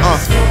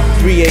gone.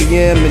 3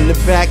 a.m. in the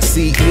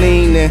backseat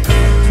leaning,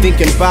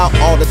 thinking about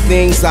all the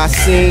things I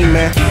seen,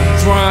 man.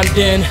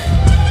 Grinding,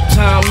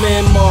 time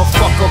in,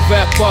 motherfucker.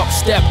 Wrap up,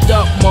 stepped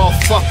up,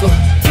 motherfucker.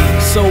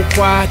 So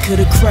quiet,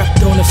 could've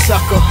crept on a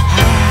sucker.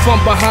 From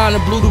behind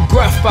and blew the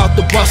breath out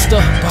the buster,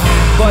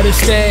 but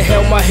instead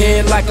held my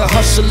head like a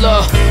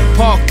hustler.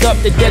 Parked up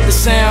to get the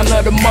sound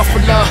of the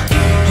muffler.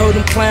 Heard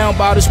him clown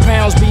about his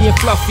pounds being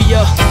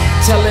fluffier.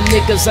 Telling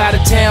niggas out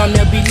of town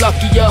they'll be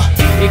luckier.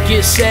 It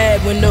gets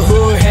sad when the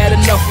hood had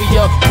enough of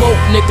ya. Broke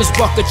niggas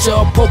bucket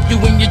ya, poke you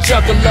in your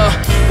jugular.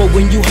 But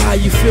when you high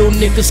you feel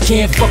niggas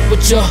can't fuck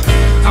with ya.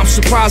 I'm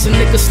surprised a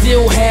nigga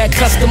still had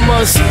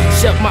customers.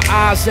 Shut my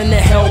eyes and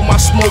it held my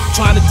smoke,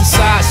 trying to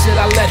decide should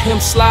I let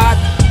him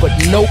slide. But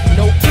nope,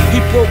 he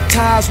broke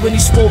ties when he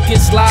spoke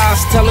his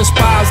lies, telling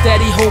spies that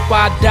he hope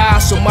I die.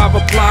 So my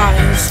reply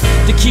is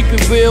to keep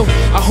it real,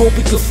 I hope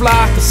he could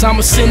fly, cause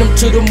I'ma send him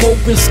to them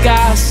open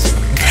skies.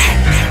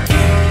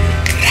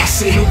 I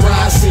seen them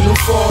rise, seen them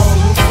fall,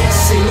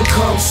 seen them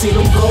come, seen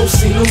them go,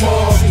 seen them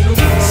all.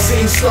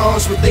 Seen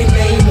stars with their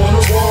name on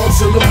the wall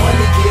till the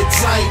money get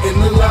tight and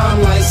the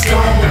limelight's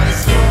gone.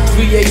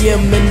 3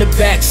 a.m. in the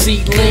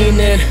backseat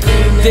leaning,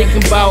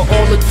 thinking about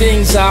all the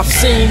things I've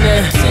seen.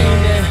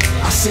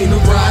 I seen them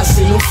rise,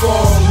 seen them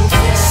fall,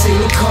 seen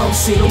them come,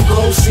 seen them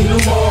go, seen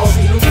them all.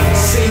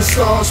 Seen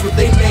stars with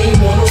their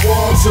name on the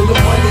wall till the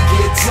money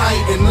get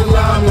tight and the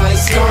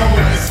limelight's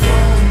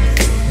gone.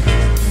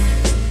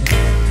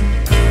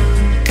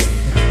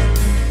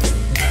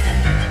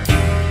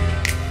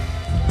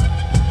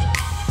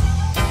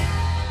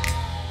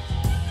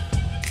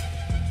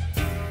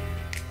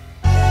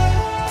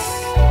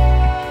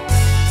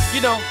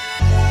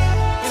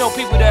 You know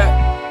people that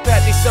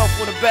pat themselves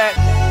on the back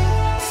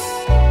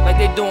like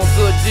they doing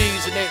good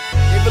deeds and they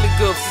really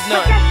good for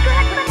nothing.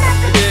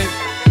 And then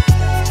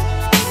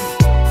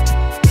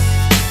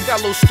we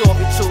got a little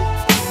story too,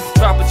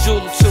 drop a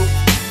jewel or two.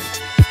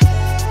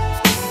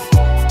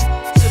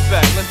 Sit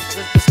back,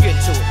 let's get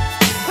into it.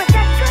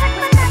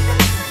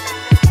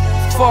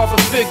 father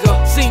figure,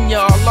 senior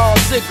law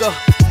zigger.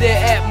 There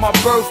at my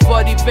birth,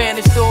 but he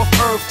vanished off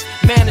earth.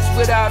 Managed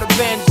without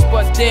advantage,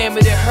 but damn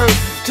it, it hurt.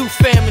 Too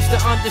famished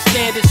to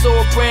understand it, so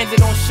it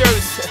branded on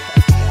shirts.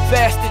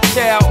 Bastard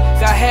child,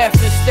 got half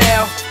his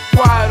style.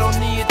 Quiet on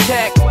the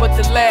attack, but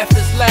the laugh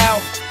is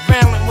loud.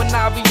 Violent when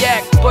I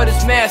react, but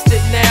it's mastered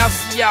now.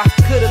 See, I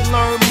could've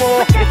learned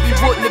more if he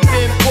wouldn't have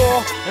been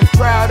poor. And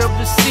proud of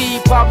the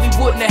seed, probably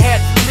wouldn't have had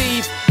to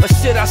leave. Or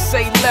should I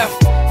say left?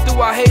 Do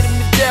I hate him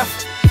to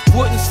death?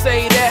 Wouldn't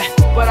say that,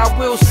 but I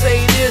will say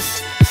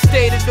this.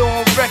 Stated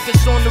on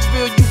records, on the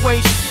real, you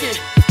ain't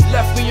shit.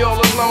 Left me all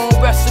alone,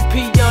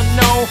 recipe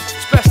unknown.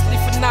 Especially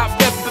for not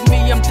repping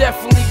me, I'm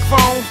definitely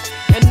grown.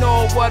 And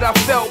know what I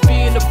felt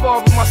being the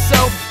father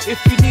myself. If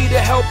you need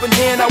a helping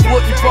hand, I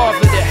wouldn't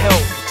bother to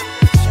help.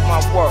 It's my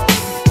word.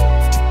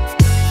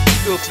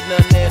 Good for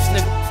nothing ass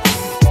nigga.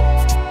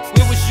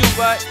 Where was you,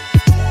 right?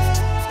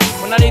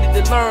 When I needed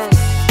to learn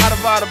how to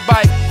ride a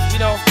bike, you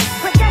know.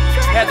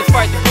 Had to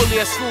fight the bully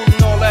at school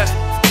and all that.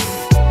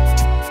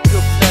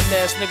 Good for nothing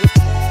ass nigga.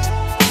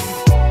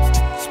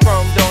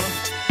 Sperm donor.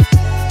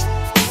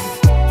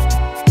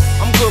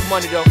 I'm good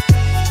money though.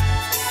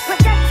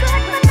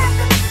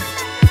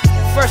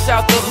 Fresh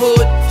out the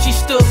hood, she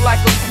stood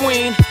like a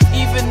queen.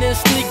 Even in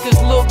sneakers,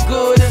 look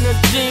good in her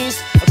jeans.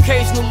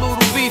 Occasional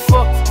little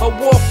reefer, her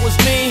walk was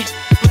mean.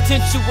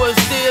 Potential was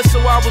there, so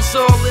I was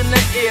all in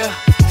the air.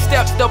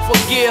 Stepped up a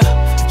gear,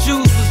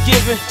 Jews was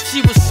given.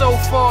 She was so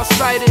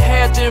far-sighted,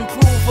 had to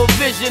improve her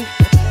vision.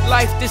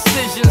 Life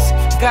decisions,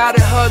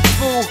 guided her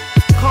through.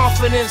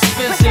 Confidence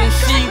fizzing,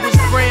 she was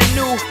brand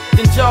new.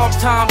 Then job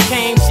time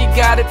came, she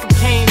got it,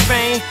 became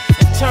vain.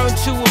 And turned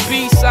to a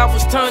beast, I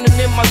was turning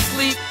in my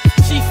sleep.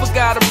 She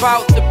forgot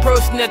about the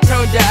person that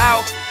turned her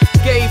out.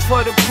 Gave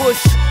her the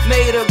push,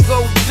 made her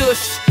go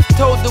dush.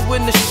 Told her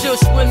when to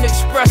shush, when to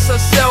express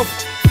herself.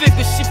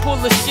 Figured she pull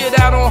the shit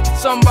out on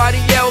somebody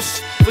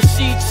else. But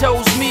she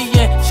chose me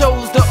and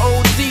chose the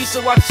OD.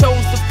 So I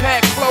chose to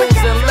pack clothes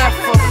and left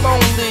her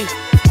lonely.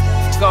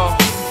 Gone.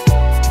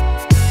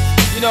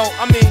 You know,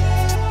 I mean,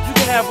 you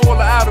can have all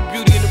the outer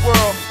beauty in the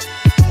world,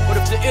 but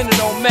if the inner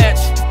don't match,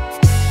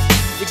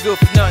 you're good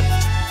for nothing.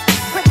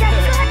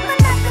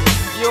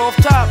 You're off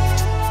top.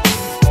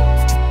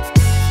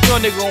 You a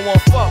nigga gon'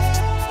 want fuck.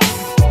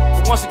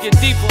 But once it get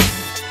deeper,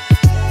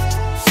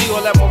 see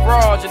all that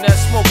mirage and that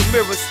smoke and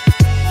mirrors,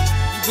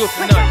 you good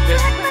for nothing,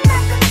 bitch.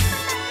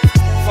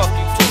 Fuck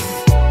you too.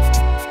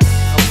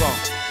 I'm gone.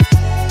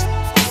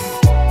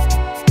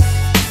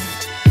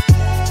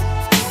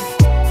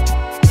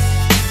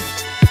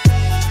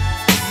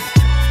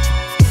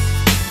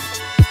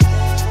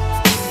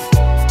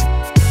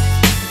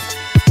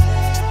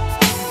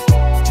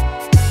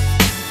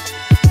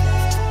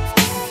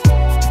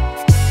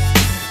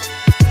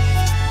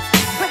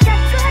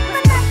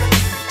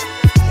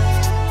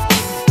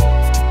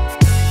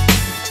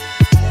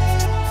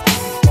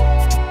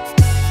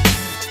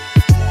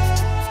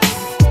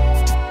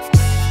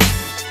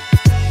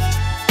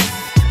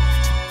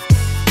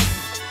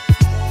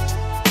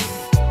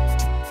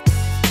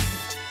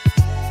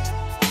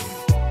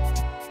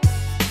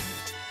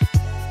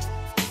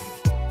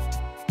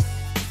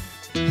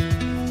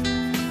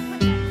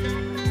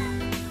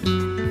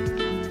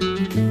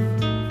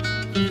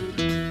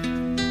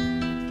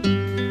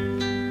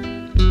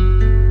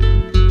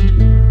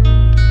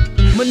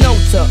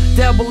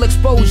 Double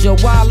exposure,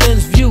 wild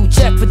lens view.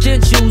 Check for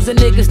dentures and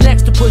niggas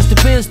next to push the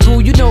bins through.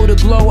 You know the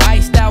glow,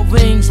 iced out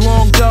rings,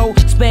 long go.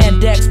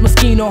 Spandex,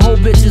 Moschino, whole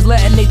bitches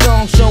letting they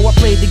thong show. I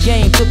played the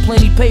game, took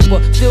plenty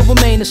paper. Still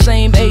remain the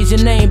same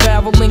Asian name,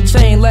 babbling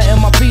chain,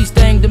 letting my peace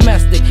staying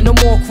domestic. No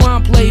more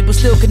crime play, but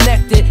still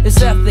connected.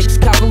 It's ethics,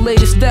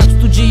 calculated steps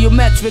through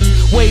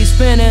geometrics. Waves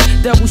spinning,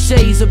 double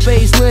shades of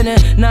base linen.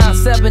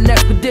 9-7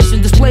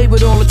 expedition displayed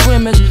with all the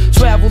trimmings.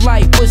 Travel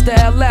light, push the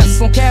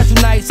LS on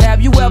casual nights.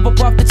 Have you ever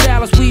puffed the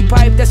chalice? We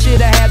pipe, that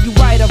shit I have you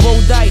right. I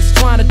roll dice,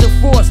 trying to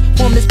divorce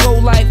from this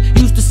cold life.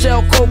 Used to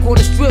sell coke on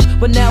the strip,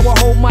 but now I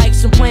hold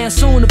mics and plan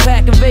soon to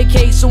pack and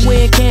vacate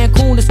somewhere in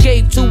Cancun.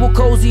 Escape to a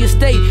cozy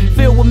estate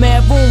filled with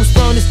mad rooms,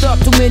 furnished up.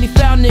 Too many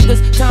foul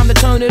niggas, time to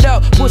turn it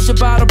up. Push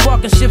about a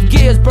buck and shift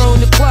gears, burn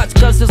the clutch,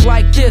 cause it's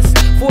like this.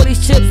 For these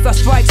chips I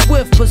strike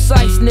swift,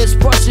 preciseness.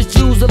 Precious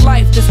jewels of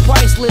life that's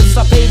priceless.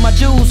 I paid my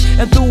dues,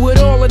 and through it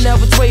all I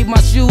never trade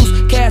my shoes.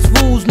 Cash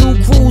rules,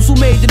 new crews, who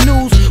made the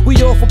news?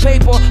 We all for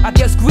paper, I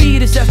guess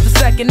greed is just the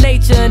second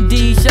nature.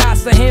 Indeed,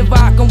 shots of hand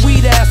vodka and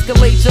weed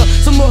escalate ya.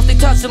 Some lost they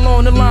touch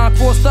along the line,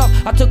 crossed up.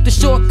 I took the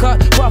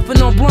shortcut,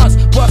 puffing on blunts,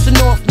 busting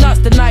off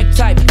nuts, the night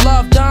type.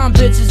 Love dime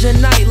bitches in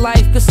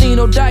nightlife,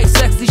 casino dice,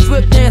 sexy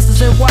strip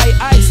dancers and white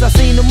ice. I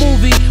seen the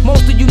movie,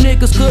 most of you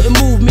niggas couldn't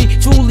move me.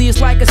 Truly,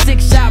 it's like a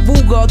 6-shot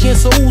Ruger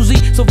against a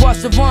Uzi. So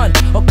rush or run,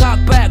 or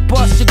cock back,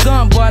 bust your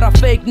gun, but I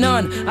fake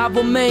none. I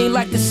remain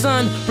like the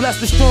sun,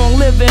 blessed with strong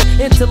living,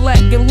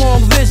 intellect and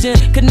long vision.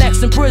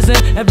 Connects in prison,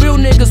 and real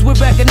niggas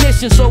with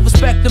recognition. So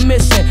respect the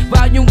mission.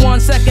 Volume 1,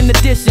 2nd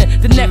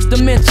edition. The next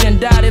dimension,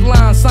 dotted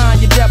line, sign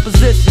your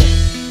deposition.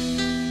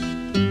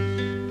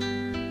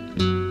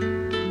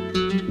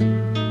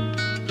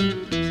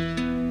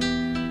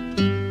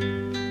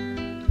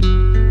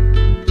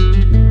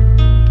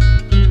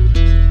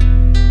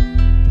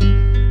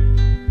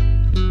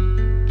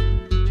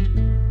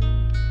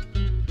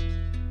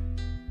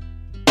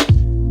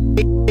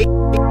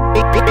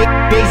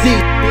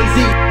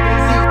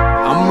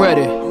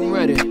 ready.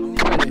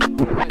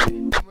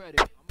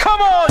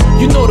 Come on!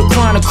 You know the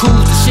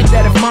chronicles, the shit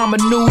that if mama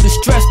knew, the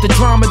stress, the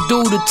drama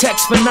do, the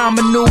text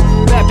phenomenal.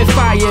 Rapid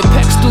fire,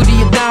 pecs through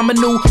the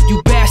abdominal.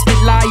 You bastard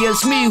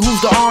liars, me who's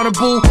the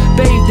honorable.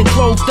 Bathed and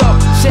clothed up,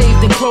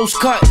 shaved and close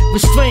cut.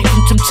 Restraint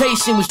from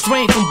temptation was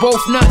drained from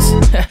both nuts.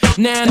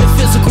 Now in the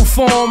physical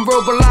form,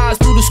 verbalized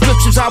through the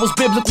scriptures, I was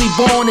biblically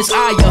born as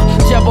Aya,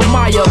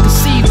 Jebemiah,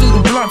 conceived through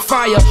the blunt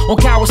fire. On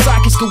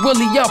Kawasaki's could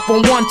willy up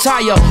on one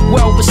tire.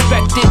 Well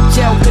respected,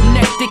 gel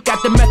connected, got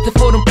the method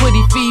for them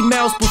pretty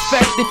females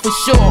perfected for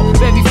sure.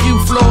 Very few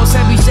floors,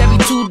 heavy Chevy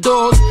 2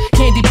 doors.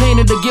 Candy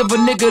painted to give a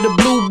nigga the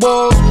blue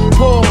balls.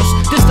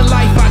 Pause, this the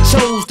life I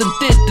chose. The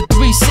did the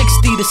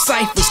 360, the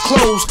ciphers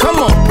closed.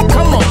 Come on,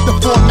 come on. The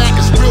format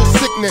is real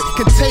sickening,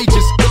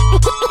 contagious.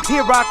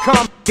 Here I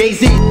come,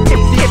 Jay-Z.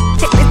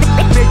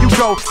 There you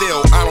go.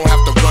 Still, I don't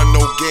have to run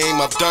no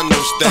game, I've done no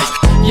steak.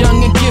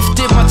 Young and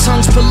gifted, my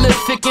tongue's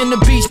prolific. In the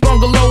beach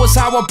bungalow is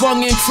how I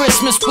bung in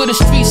Christmas. With a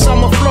street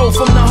summer flow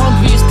from the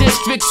hungriest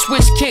district.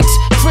 Switch kicks,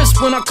 crisp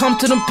when I come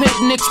to them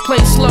picnics. Play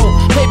slow,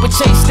 paper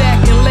chase stack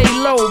and lay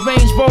low.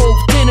 Range Rover,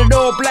 tinted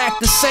all black,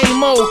 the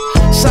same old.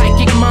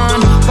 Psychic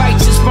mind,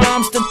 righteous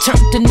rhymes, then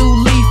turned a new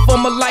leaf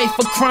on my life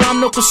of crime.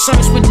 No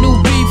concerns with new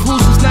beef,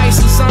 who's as nice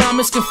as I'm.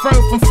 It's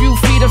confirmed from few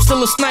feet, I'm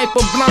still a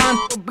sniper blind.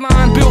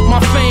 Built my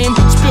fame,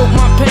 spilt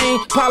my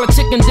pain.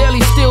 Politic and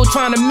daily still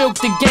trying to milk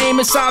the game.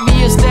 It's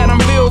obvious that I'm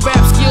real,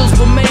 rap skills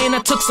remain. I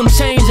took some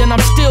change and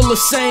I'm still the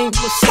same.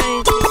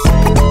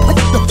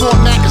 The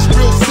format is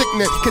real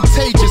sickening,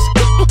 contagious.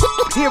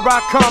 Here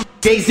I come,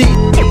 Jay-Z.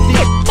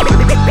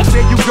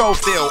 There you go.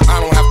 Still, I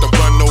don't have to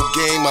run no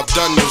game, I've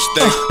done no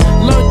steak.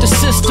 Learned the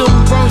system,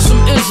 burned some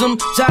ism.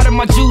 Jotted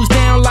my Jews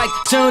down like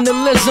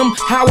journalism.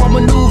 How I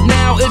maneuver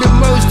now, it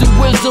emerged in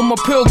wisdom. A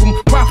pilgrim,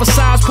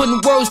 prophesize, putting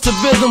words to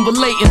rhythm,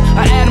 relating.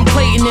 I Adam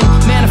Clayton in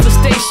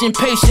manifestation,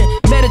 patient.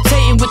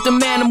 Meditating with the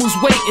man who's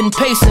waiting,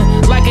 pacing.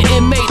 Like an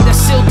inmate that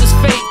sealed his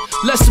fate.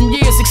 Let some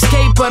years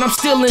escape, but I'm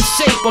still in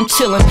shape. I'm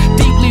chillin',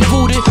 deeply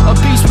rooted, a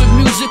beast with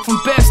music. From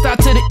Bed-Stuy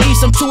to the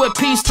east, I'm too at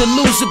peace to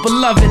lose it,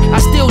 beloved.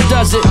 I still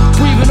does it,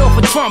 breathing off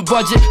a Trump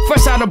budget.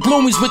 Fresh out of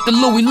Bloomies with the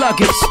Louis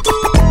luggage.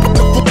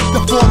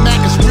 The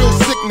format is real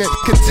sickening,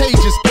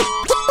 contagious.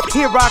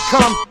 Here I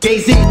come,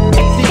 Jay-Z.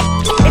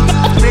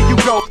 There you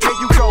go, there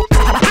you go.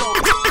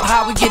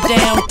 How we get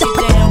down,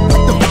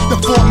 The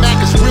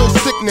format is real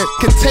sickening,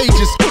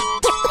 contagious.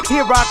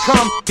 Here I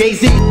come,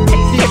 Jay-Z.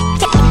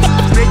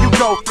 There you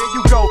go, there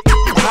you go.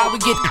 How we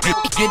get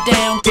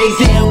down,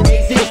 Jay-Z.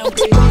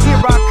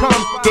 Here I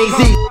come, Jay-Z.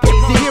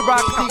 Here I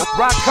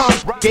come,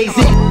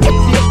 Jay-Z.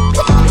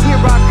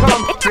 Here I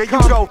come, there you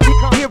go.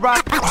 Here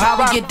I come, how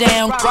we get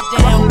down,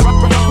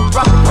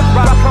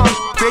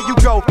 there you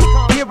go.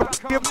 Here,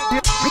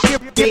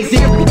 Jay-Z.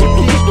 Here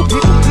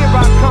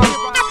I come,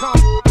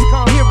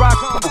 here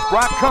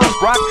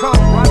I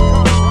come.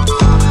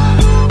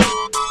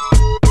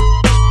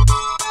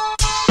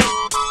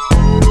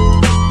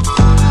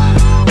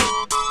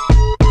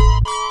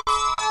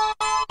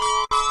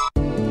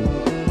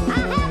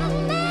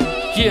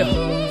 Yeah,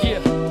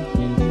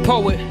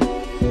 poet,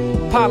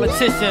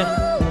 politician,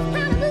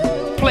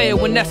 player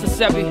when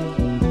necessary.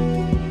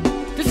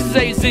 This is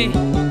AZ.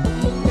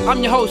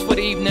 I'm your host for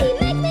the evening.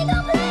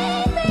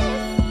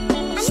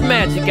 It's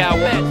magic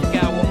hour.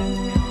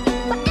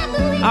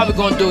 How we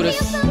gonna do this?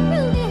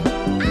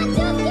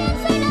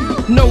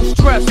 No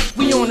stress,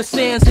 we on the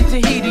sands in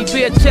Tahiti.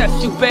 Bare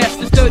chest, you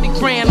bastards, 30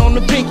 grand on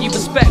the pinky.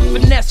 Respect,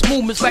 finesse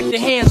movements like the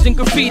hands in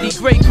graffiti.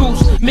 Grey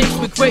Goose mixed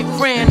with grape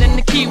cran and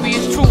the kiwi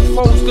is truth.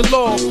 Foes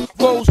galore,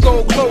 rose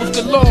gold clothes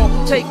galore.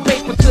 Take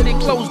paper till they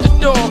close the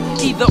door.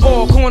 Either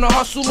or, corner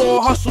hustle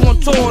or hustle on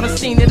tour. I've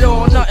seen it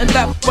all, nothing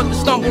left but to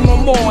stumble no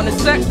more. And the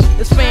sex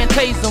is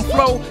phantasm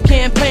flow,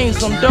 campaigns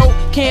them dope.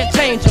 Can't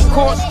change them,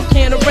 courts,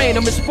 can't arraign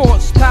them in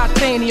sports.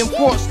 Titanium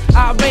quartz,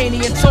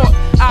 Iranian taught,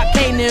 I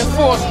can't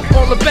enforce.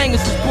 All the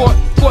bangers is bought.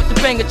 Brought the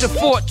bang at your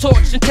fort,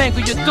 torch,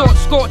 entangle your thoughts,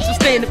 scorch and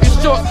stand if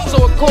you're short.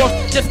 So of course,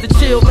 just to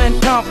chill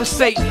and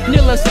conversate.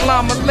 Kneeling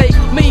salam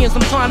alaikum, millions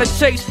I'm trying to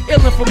chase.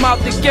 Illin' from out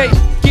the gate,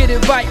 get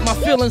it right, my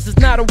feelings is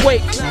not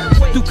awake.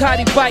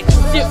 Ducati bikes,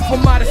 ship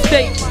from out of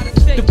state.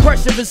 The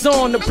pressure is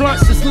on, the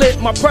blunts is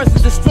lit. My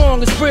presence is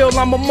strong, it's real,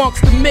 I'm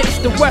amongst the mix.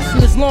 The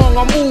western is long,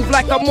 I move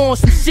like I'm on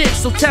some shit.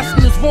 So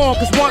testing is wrong,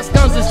 cause once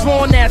guns is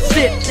drawn, that's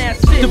it.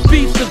 The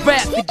beef's a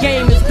rap, the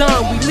game is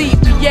done. We lead,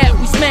 we at,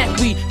 we smack,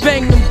 we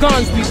bang them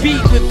guns. We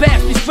beat with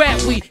bats, we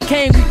scrap, we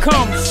came, we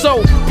come.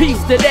 So,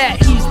 peace to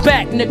that, he's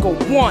back, nigga,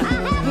 one.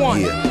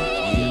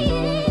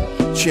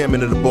 Yeah.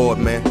 Chairman of the board,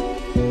 man.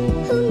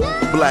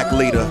 Black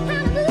leader,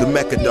 the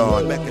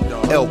Mechadon,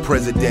 El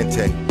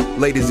Presidente.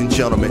 ladies and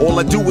gentlemen. All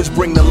I do is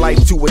bring the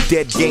life to a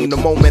dead game. The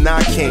moment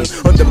I came,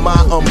 under my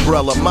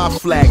umbrella, my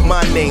flag,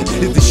 my name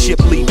is the ship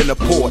leaving the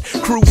port.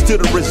 Cruise to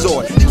the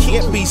resort. You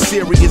can't be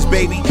serious,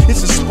 baby.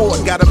 It's a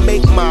sport. Gotta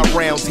make my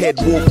rounds, head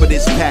wolf for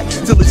this pack.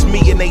 Till it's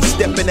me and they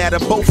stepping out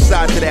of both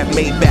sides of that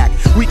Maybach.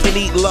 We can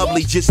eat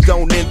lovely, just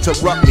don't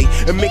interrupt me.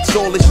 And mix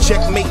all this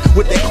checkmate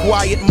with that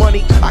quiet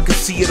money. I can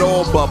see it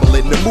all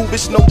bubbling. The move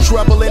is no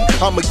troubling.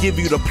 I'ma give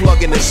you the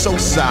plug in the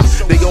Sosa.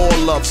 They all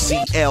love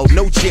CL.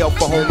 No jail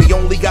for homie.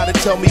 Only gotta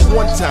tell me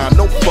one time.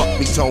 Don't fuck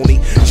me, Tony.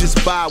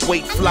 Just buy,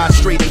 wait, fly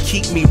straight and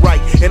keep me right.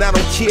 And I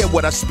don't care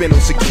what I spend on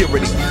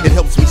security. It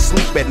helps me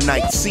sleep at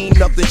night. See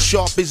nothing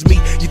sharp as me.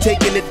 You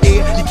taking it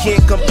there? You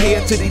can't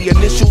compare to the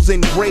initials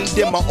engraved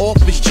in my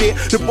office chair.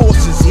 The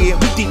boss is here.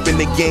 We deep in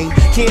the game.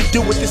 Can't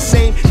do it the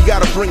same. You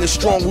gotta bring a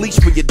strong leash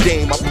for your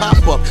dame. I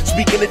pop up,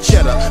 speaking of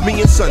cheddar.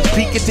 Me and sons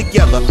peeking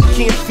together.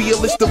 Can't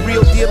feel it's the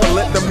real deal. And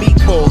let the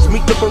meatballs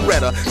meet the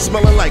Beretta.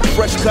 Smelling like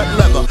fresh cut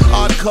leather.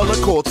 Odd color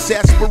called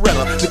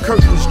sarsaparilla. The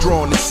curtains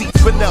drawn, the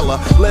seats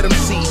vanilla. Let them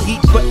see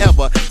heat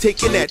forever.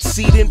 Taking that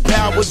seat in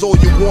power's all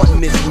you want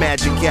in this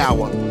magic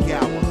hour.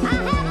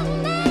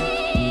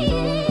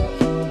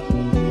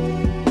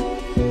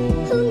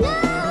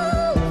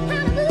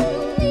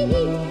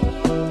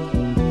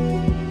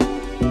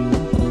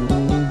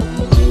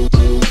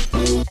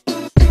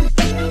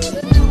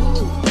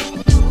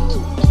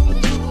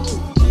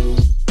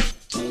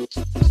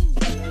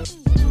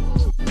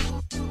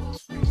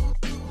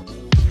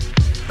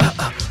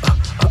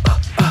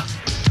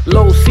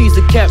 Low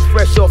season kept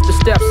fresh off the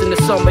steps in the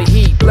summer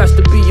heat. Blessed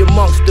to be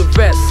amongst the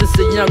rest. It's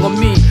a younger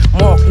me.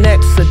 Mark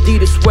next,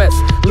 Adidas sweats.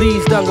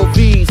 Lee's Dungle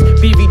V's.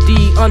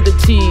 BVD under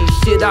T's.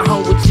 Shit, I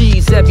hung with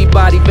G's.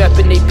 Everybody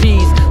reppin' they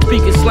P's.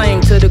 Speaking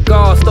slang to the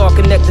guards. Start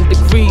connecting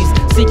degrees.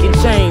 Seeking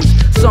change.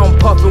 Some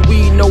puffin'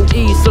 weed, no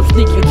ease. Some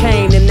sneaking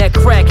cane. And that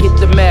crack hit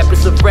the map.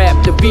 It's a rap.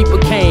 The Reaper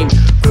came.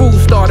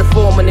 Crews started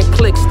forming in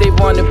cliques. They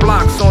running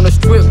blocks on the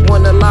strip.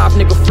 When a live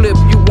nigga flip,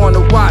 you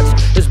wanna watch.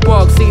 It's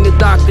bugs. Seen the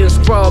doctor in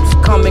scrubs.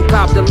 Come and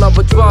cop the love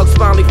of drugs.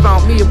 Finally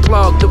found me a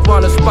plug to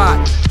run a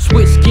spot.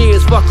 Switch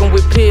gears, fucking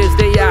with peers,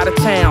 they out of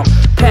town.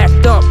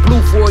 Packed up,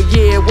 blew for a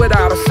year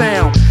without a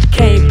sound.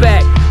 Came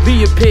back,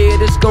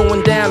 reappeared, it's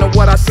going down. And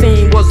what I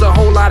seen was a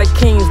whole lot of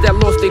kings that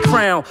lost their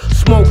crown.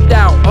 Smoked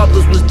out,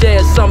 others was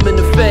dead, some in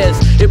the feds.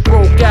 It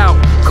broke out,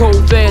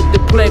 COVID, the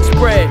plague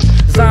spread.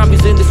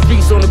 Zombies in the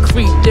streets on the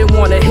creek, they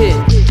wanna hit.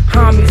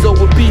 Homies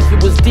over beef,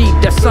 it was deep,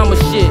 that summer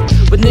shit.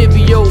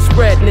 Benivio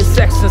spreading in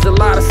sections, a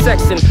lot of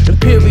sexing.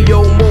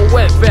 Imperial, more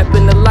wet,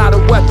 repping a lot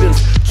of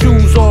weapons.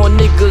 Jews on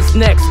niggas'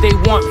 necks, they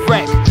want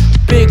wreck.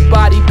 Big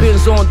body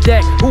bins on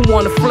deck, who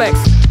wanna flex?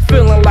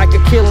 Feeling like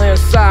a killer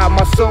inside,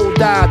 my soul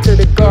died to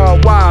the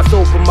guard wise,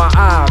 open my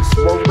eyes,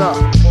 rolled up.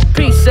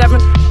 P7,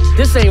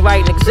 this ain't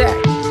right and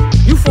exact.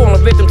 You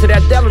falling victim to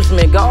that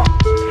devilishment, God.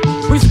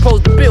 We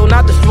supposed to build,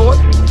 not destroy.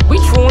 We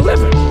true and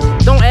living.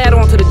 Don't add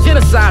on to the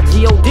genocide,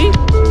 G.O.D.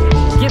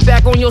 Get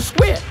back on your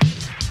square.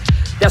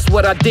 That's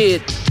what I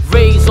did.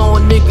 Raise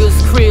on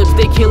niggas' cribs,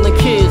 they killing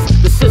kids.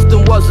 The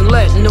system wasn't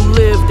letting them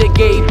live, they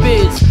gave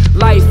bids.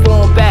 Life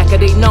on back of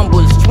they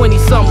numbers, 20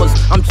 summers.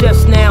 I'm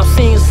just now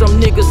seeing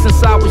some niggas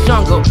since I was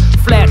younger.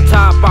 Flat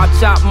top, I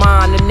chopped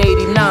mine in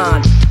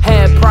 89.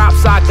 Had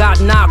props, I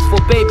got knocked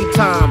for baby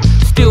time.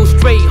 Still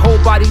straight,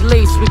 whole body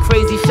laced with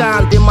crazy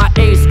shine. Then my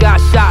ace got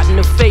shot in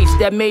the face,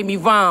 that made me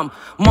rhyme.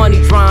 Money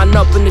drying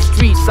up in the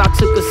streets, I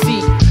took a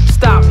seat.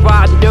 Stopped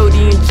riding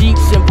dirty in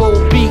Jeeps and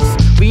bold beats.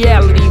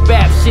 Reality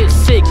rap shit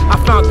sick,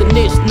 I found the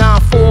niche.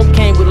 9-4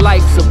 came with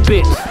life's a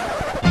bitch.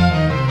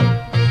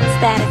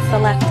 Static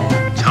selected.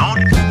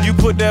 You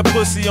put that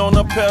pussy on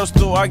a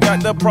pedestal. I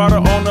got the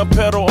product on the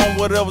pedal on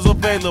whatever's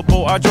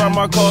available. I drive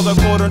my cars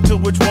according to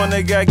which one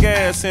they got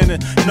gas in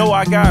it. No,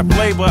 I got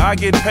flavor, I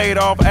get paid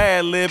off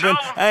ad-libbing.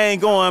 I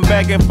ain't going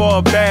back and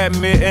forth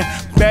badminton.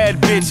 Bad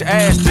bitch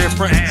ass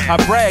different. I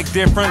brag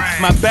different,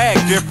 my bag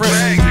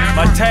different.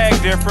 My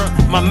tag different,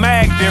 my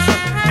mag different.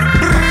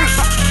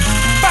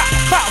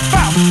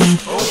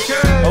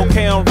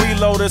 Okay, I'm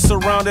reloaded,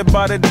 surrounded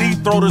by the deep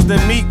throaters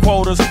that meet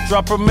quotas.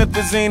 Drop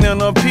promethazine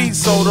in a pea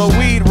soda,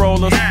 weed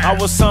rollers. I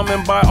was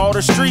summoned by all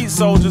the street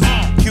soldiers.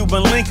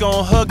 Cuban link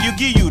on hug, you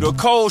give you the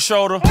cold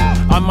shoulder.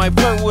 I might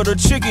flirt with a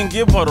chick and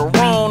give her the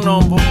wrong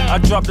number. I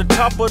drop the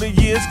top of the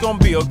year, it's gonna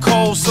be a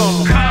cold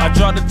summer. I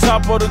drop the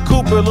top of the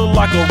coupe, it look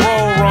like a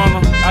road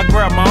runner. I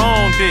grab my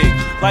own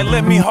dick, like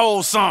let me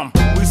hold some.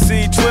 We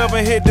see 12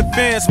 and hit the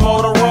fence,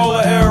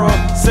 Motorola Era.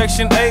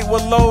 Section 8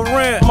 with low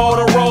rent,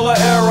 Motorola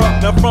Era.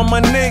 Now from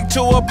a nick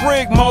to a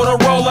brick,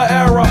 Motorola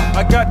Era.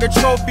 I got the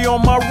trophy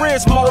on my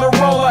wrist,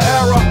 Motorola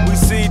Era. We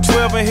see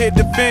 12 and hit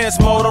the fence,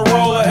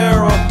 Motorola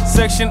Era.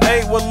 Section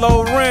 8 with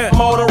low rent,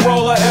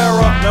 Motorola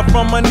Era. Now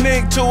from a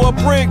nick to a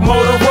brick,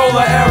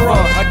 Motorola Era.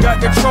 I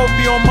got the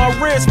trophy on my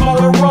wrist,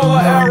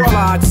 Motorola Era.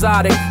 Fly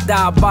episodic,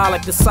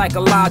 diabolic, the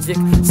psychologic.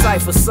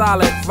 Cypher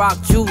solid,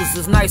 rock juice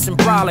is nice and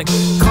brolic.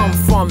 Come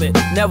from it,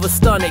 never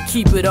stun it,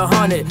 keep it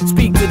 100.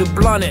 Speak to the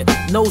blunted,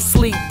 no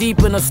sleep deep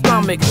in the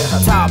stomach.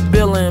 Top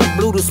billing,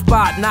 blew the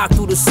spot, knocked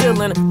through the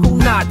ceiling. Who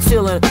not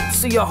chillin'?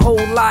 See a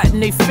whole lot in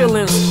they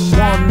feelings.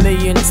 1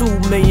 million,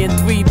 2 million,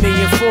 3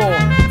 million,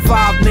 4,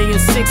 5 million,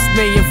 6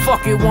 million,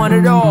 fuck it, want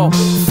it all.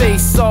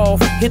 Face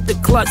off, hit the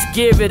clutch,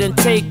 give it and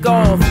take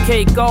off.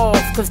 Cake off,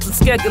 cause the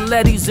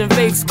Skegalettis and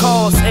vapes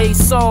cost A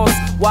sauce.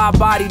 Why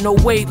body, no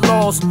weight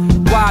loss?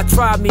 Why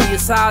try me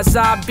as high as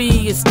I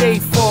be and stay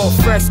fall?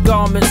 Fresh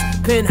garments,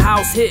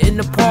 penthouse, hitting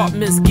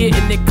apartments,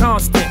 getting it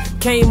constant.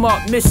 Came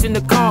up, mission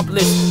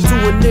accomplished. 2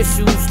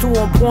 initials, 2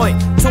 on point,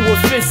 2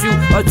 official.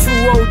 A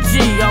true OG,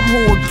 I'm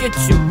who'll get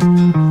you.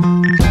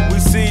 We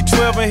see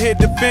 12 and hit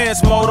the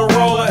fence,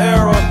 Motorola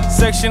Era.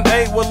 Section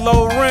 8 with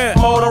low rent,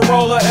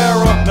 Motorola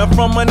Era. Now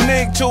from a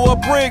nig to a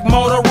brick,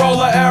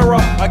 Motorola Era.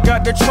 I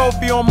got the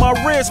trophy on my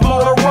wrist,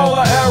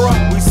 Motorola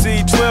Era. We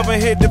see 12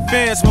 and hit the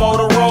fence,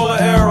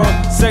 Motorola Era.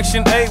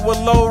 Section 8 with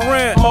low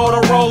rent,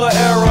 Motorola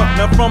Era.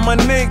 Now from a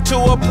nig to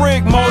a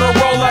brick,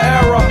 Motorola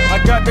Era.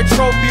 I got the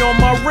trophy on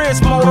my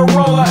wrist,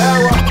 Motorola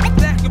Era.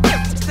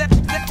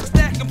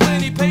 Stacking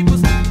plenty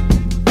papers.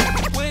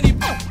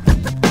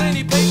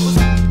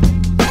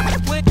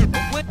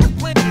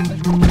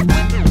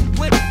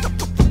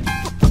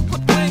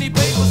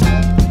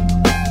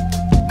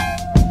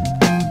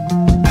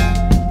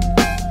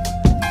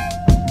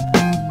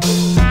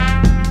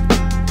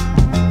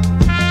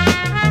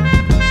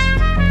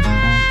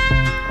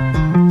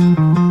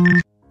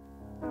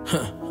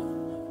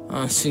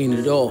 I've seen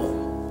it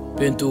all,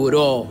 been through it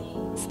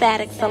all.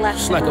 Static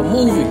selection. It's like a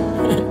movie.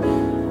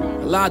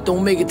 A lot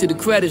don't make it to the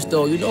credits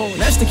though, you know.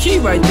 That's the key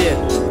right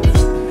there.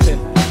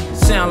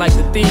 Sound like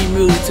the theme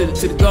music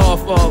to the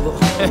Godfather.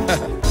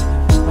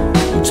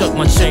 Let me chuck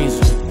my chains.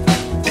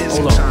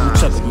 Hold on, let me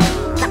chuck it, man.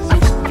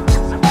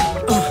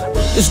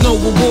 There's no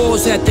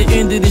rewards at the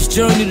end of this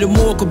journey. The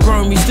more could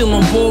burn me. Still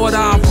on board,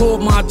 I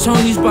pulled my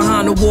attorneys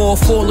behind the wall,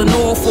 falling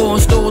off or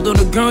installed on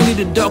a gurney.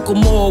 The duck or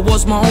more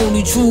was my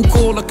only true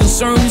call. A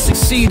concern to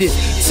succeeded.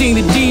 Seen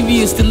the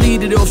devious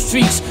deleted off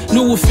streets.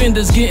 New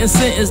offenders getting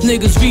sentenced.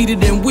 Niggas read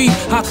it and weep.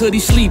 How could he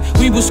sleep?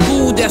 We was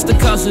schooled, that's the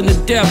cousin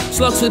of death.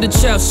 Slugs to the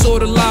chest,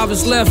 sort of live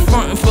is left.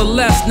 Frontin' for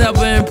less,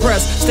 never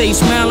impressed. Stay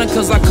smiling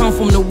cause I come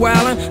from the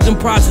wildin'. Them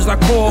projects I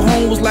call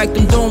home was like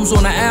them domes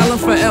on the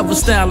island. Forever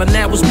styling,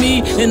 that was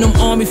me in them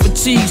army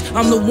fatigues.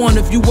 I'm the one,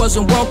 if you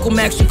wasn't welcome,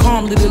 ask you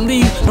calmly to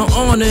leave. No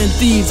honor in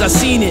thieves, I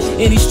seen it.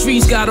 In these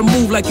streets, gotta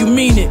move like you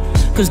mean it.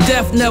 Cause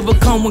death never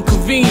come when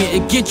convenient,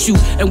 it gets you.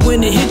 And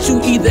when it hits you,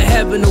 either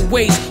heaven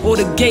awaits or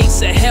the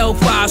gates of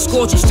hellfire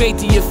scorch you straight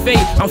to your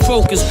fate. I'm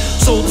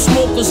focused, so the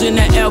smokers in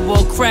that ever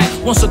crack.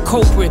 Once a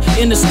culprit,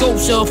 in the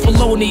sculpture of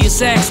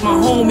felonious acts. My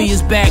homie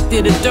is back,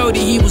 did it dirty,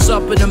 he was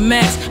up in the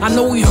max. I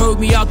know he heard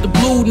me out the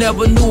blue,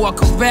 never knew I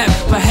could rap.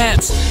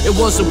 Perhaps it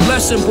was a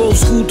blessing, both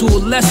school to a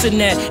lesson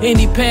that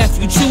any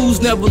path you choose,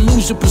 never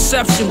lose your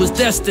perception was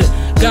destined.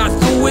 Got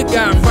through it,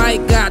 got right,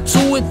 got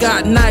to it,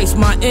 got nice.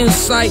 My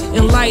insight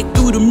and light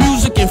through the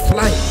music and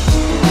flight.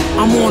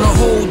 I'm on a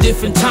whole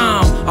different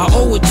time. I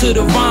owe it to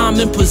the rhyme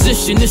and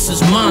position, this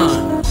is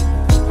mine.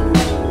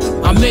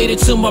 I made it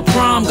to my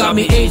prime, got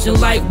me aging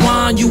like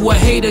wine. You a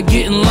hater,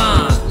 get in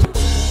line.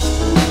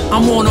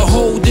 I'm on a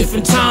whole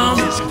different time.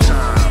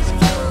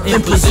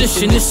 In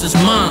position, this is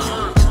mine.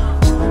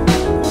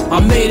 I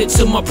made it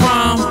to my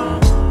prime.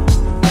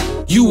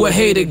 You a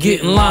hater,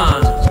 get in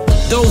line.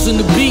 Those in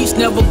the beats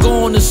never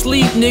going to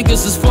sleep.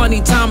 Niggas is funny,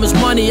 time is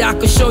money. I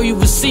can show you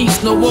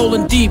receipts, no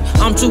rolling deep.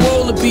 I'm too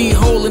old to be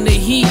holding the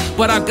heat,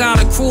 but I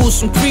gotta cruise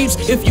some creeps.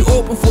 If you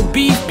open for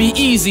beef, be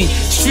easy.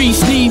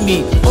 Streets need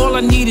me. All I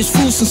need is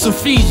fruits and some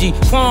Fiji.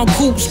 Farm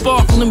coupe,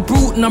 sparkling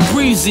brute, and I'm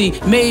breezy.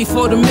 Made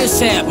for the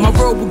mishap, my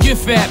road will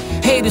gift wrap.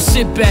 Haters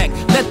sit back,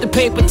 let the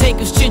paper take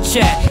us chit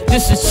chat.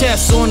 This is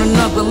chess on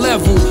another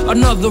level.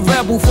 Another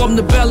rebel from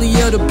the belly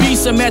of the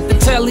beast. I'm at the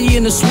telly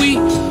in the suite,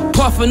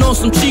 puffing on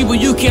some Chiba.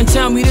 You can't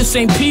tell me this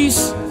ain't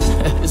peace.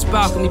 This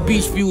balcony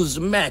beach view is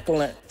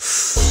immaculate.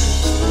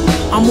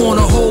 I'm on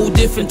a whole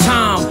different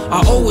time.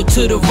 I owe it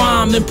to the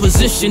rhyme and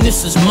position,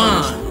 this is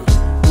mine.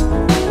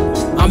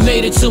 I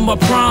made it to my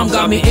prime,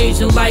 got me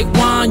aging like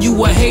wine.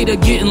 You a hater,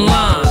 get in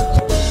line.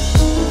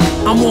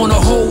 I'm on a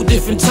whole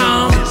different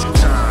time.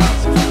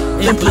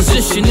 In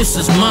position, this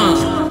is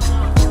mine.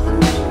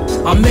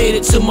 I made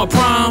it to my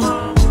prime.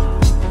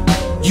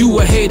 You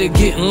a hater,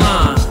 get in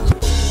line.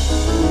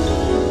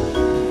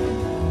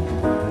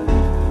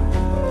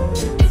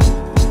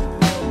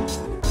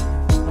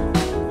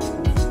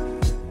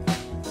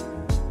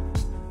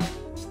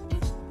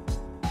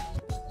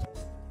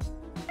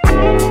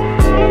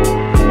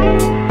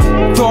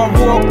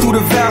 Through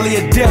the valley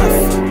of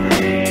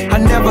death, I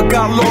never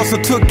got lost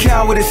or took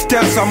cowardice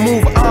steps. I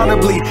moved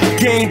honorably,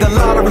 gained a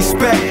lot of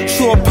respect.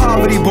 Sure,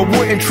 poverty, but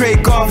wouldn't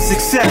trade golf for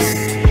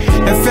success.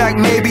 In fact,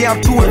 maybe I'm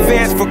too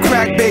advanced for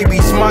crack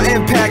babies. My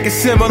impact is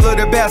similar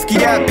to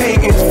Basquiat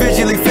paintings.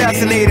 Visually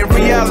fascinating,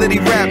 reality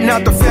rap,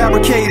 not the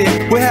fabricated.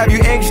 Will have you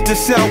anxious to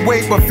sell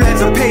weight, but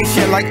fans are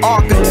patient. Like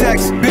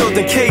architects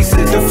building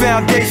cases. The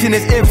foundation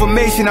is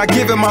information I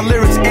give it. My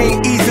lyrics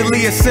ain't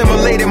easily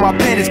assimilated. My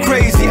pen is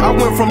crazy. I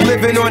went from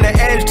living on the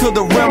edge to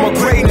the realm of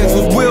greatness.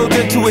 Was willed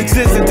into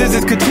existence. This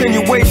is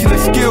continuation of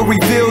skill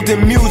revealed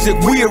in music.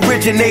 We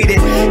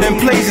originated in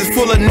places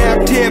full of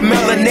napped-hair,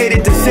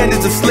 melanated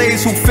descendants of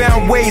slaves who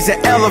found ways to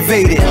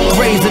elevate it.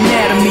 Grey's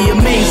Anatomy,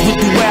 amazed with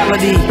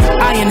duality.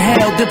 I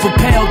inhaled and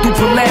propelled through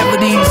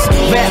polarities.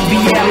 Rap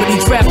reality,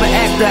 trapper,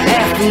 actor,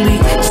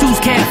 athlete. Choose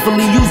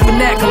carefully, use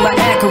vernacular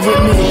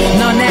accurately.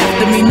 None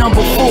after me,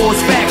 number 4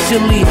 is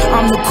factually.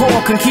 I'm the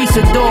core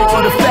conquistador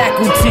of the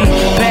faculty.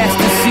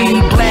 Bastard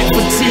seed, black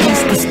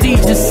fatigues,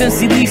 prestigious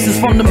since leases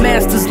from the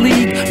Masters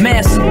League.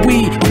 Massive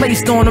weed,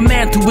 placed on the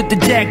mantle with the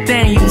Jack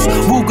Daniels.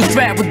 Ruger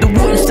strap with the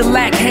wooden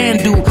shellac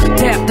handle.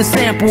 Tap the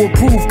sample,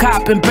 approve,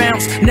 cop and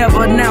bounce.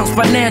 Never announced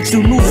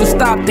financial loser,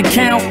 stop the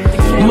count.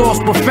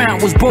 Lost but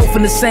found was both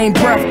in the same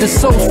breath. The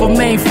souls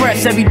remain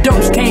fresh, every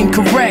dose came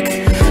correct.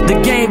 The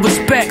game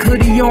respect,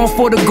 hoodie on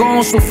for the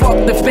gone. So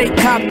fuck the fake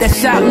cop that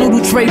shot little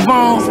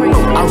Trayvon.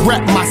 I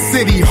rep my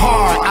city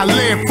hard, I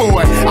live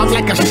for it. I'm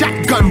like a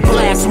shotgun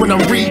blast when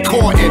I'm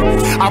recording.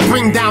 I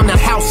bring down the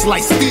house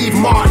like Steve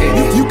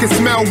Martin. You can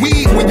smell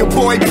weed when your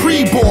boy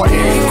pre-boarding.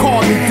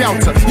 Call me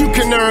Delta, you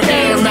can earn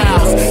air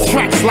miles.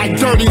 Tracks like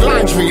dirty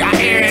laundry, I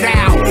air it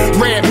out.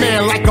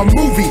 Redman like a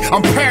movie,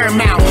 I'm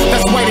Paramount.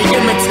 That's why they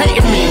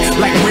imitating me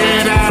like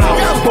Red Out.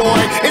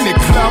 Boy, in the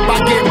club I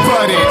get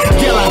butted.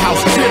 Gilla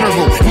House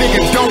General,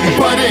 nigga don't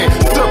butt in.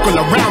 Circle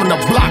around the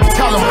block,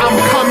 tell them I'm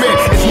coming.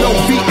 It's no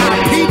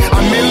VIP,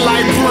 I'm in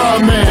like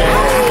Brahman.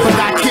 But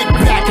I kick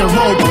back and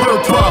roll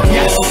perp up,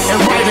 yes. And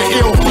write an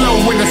ill flow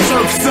when the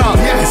surf's up,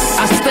 yes.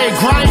 I stay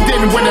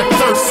grinding when the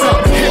thirst's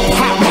up. Hip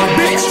hop my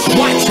bitch,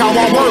 watch how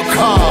I work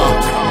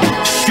hard.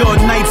 Short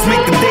nights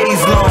make the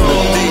days longer,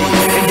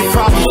 and your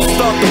problems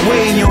start to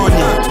weigh on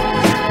you.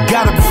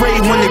 Gotta pray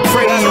when they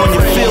pray on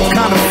you. Feel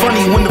kinda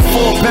funny when the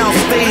 4 pound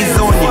stays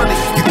on you.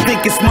 You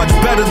think it's much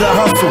better to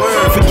hustle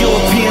for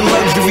European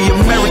luxury,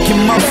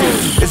 American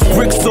muscle. It's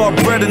bricks or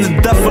bread in the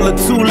duffel of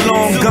 2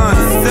 long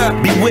guns.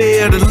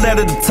 Beware the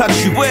letter to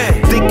touch you.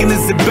 Thinking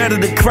is it better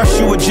to crush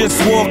you or just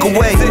walk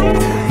away?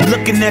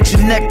 Looking at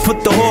your neck,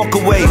 put the hawk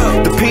away.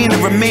 The pain to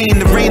remain,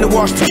 the rain to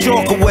wash the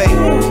chalk away.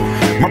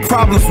 My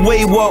problems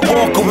way what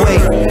walk away.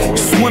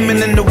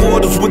 Swimming in the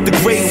waters with the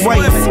great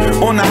whites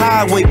on the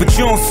highway, but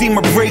you don't see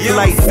my brake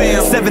lights.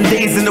 7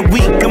 days in a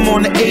week, I'm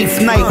on the 8th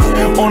night.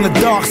 On the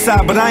dark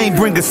side, but I ain't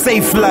bring a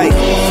safe light.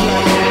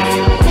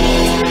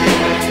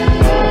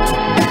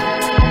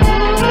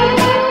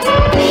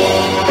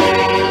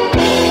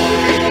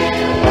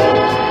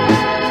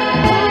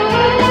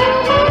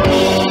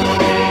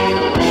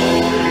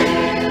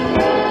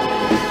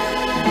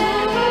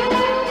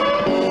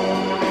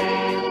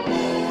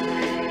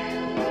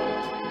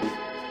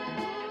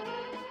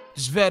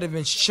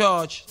 Veterans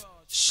charged,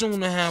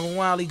 soon to have a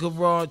Wally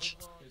garage.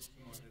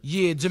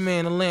 Yeah,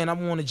 demand the land. I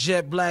want a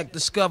jet black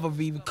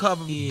discovery,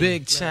 recovery,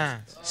 big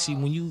time. See,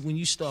 when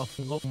you start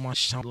from over my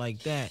shit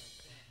like that,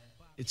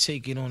 it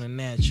take it on a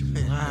natural.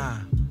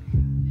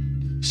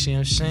 See what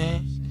I'm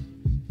saying?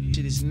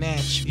 Shit is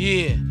natural.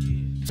 Yeah,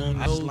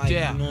 I just like, you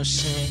know what I'm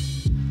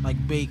saying?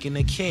 Like baking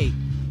a cake.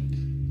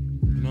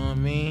 You know what I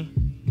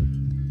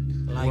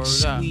mean? Like word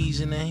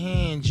squeezing a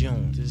hand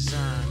joint.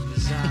 Designing.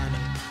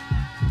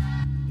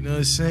 You know what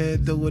I'm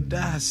saying? Do or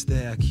die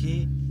style,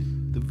 kid.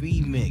 The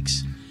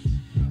remix.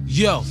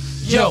 Yo,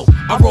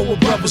 I roll with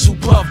brothers who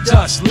puff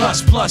dust,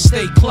 lust plus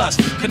stay clus.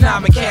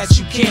 Konami cats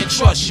you can't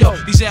trust, yo.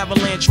 These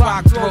avalanche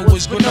rock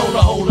throwers, granola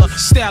holder,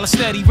 style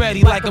steady,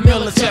 ready like a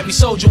military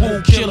soldier.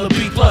 Who killer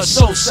B plus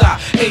Sosa,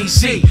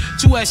 AZ,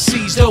 2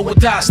 SCs, do or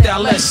die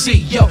style. Let's see,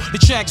 yo. The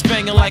track's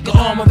banging like an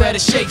armor at a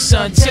shake,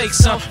 son. Take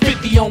some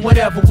 50 on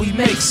whatever we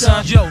make,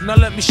 son. Yo, now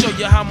let me show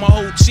you how my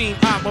whole team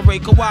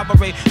operate,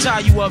 cooperate, tie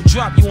you up,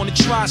 drop you on the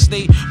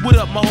tri-state. What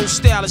up, my whole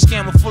style is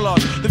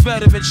camouflage. The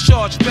veterans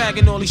charge,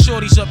 bagging all these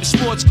shorties up in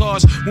sports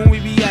cars. When we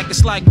react,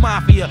 it's like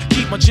mafia.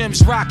 Keep my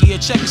gyms rockier.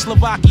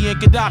 Czechoslovakia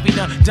and Gaddafi,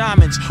 now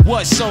diamonds.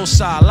 What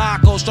Sosa, La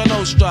Costa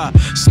Nostra.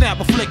 Snap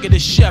a flick of the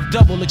chef,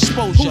 double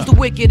exposure. Who's the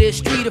wickedest?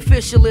 Street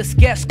officialist.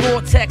 Guess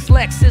Gore-Tex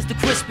Lex is the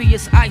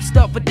crispiest. Iced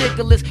up,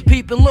 ridiculous.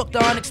 Peep and look,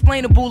 the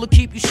unexplainable to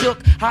keep you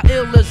shook. How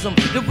illism,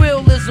 the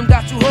realism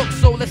got you hooked.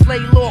 So let's lay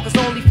low, cause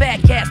only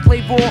fat cats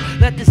play ball.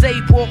 Let the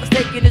Z pour, cause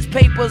taking his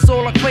papers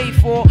all I crave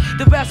for.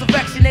 The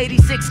resurrection,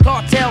 86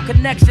 cartel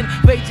connection.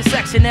 Rage of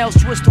section L's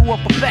twist to a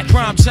perfection.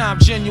 Prime time,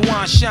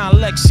 genuine shine,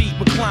 Lexi,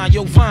 recline,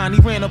 yo Vine. He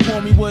ran up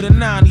on me with a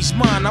 9, he's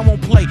mine. I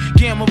won't play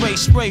gamma ray,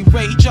 spray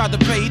ray. He tried to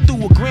pay, he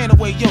threw a grand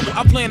away. Yo,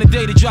 I plan a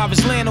day to drive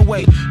his land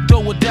away. Do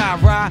or die,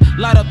 ride,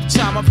 light up the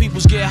time, my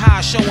peoples get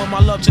high. Showing my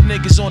love to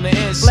niggas on the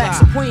inside. Black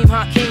Supreme,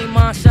 Hakeem,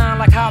 mine shine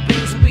like hot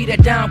beams. We be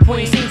that down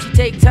queen. Seems to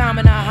take time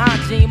in our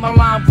hygiene. My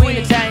line green,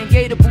 Italian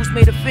gator boost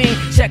made a fiend.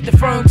 Check the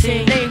firm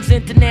team, names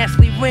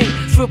internationally ring.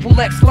 Triple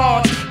X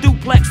large, do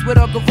complex with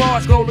a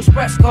garage, gold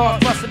express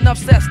cars, plus enough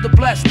sets to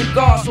bless the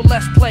God. So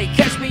let's play.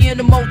 Catch me in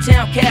the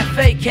Motown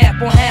Cafe,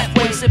 cap on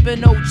halfway,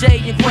 sipping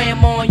OJ and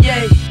Grandma,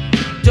 yay.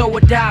 Do or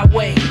die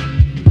way,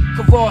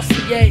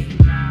 Cavassier.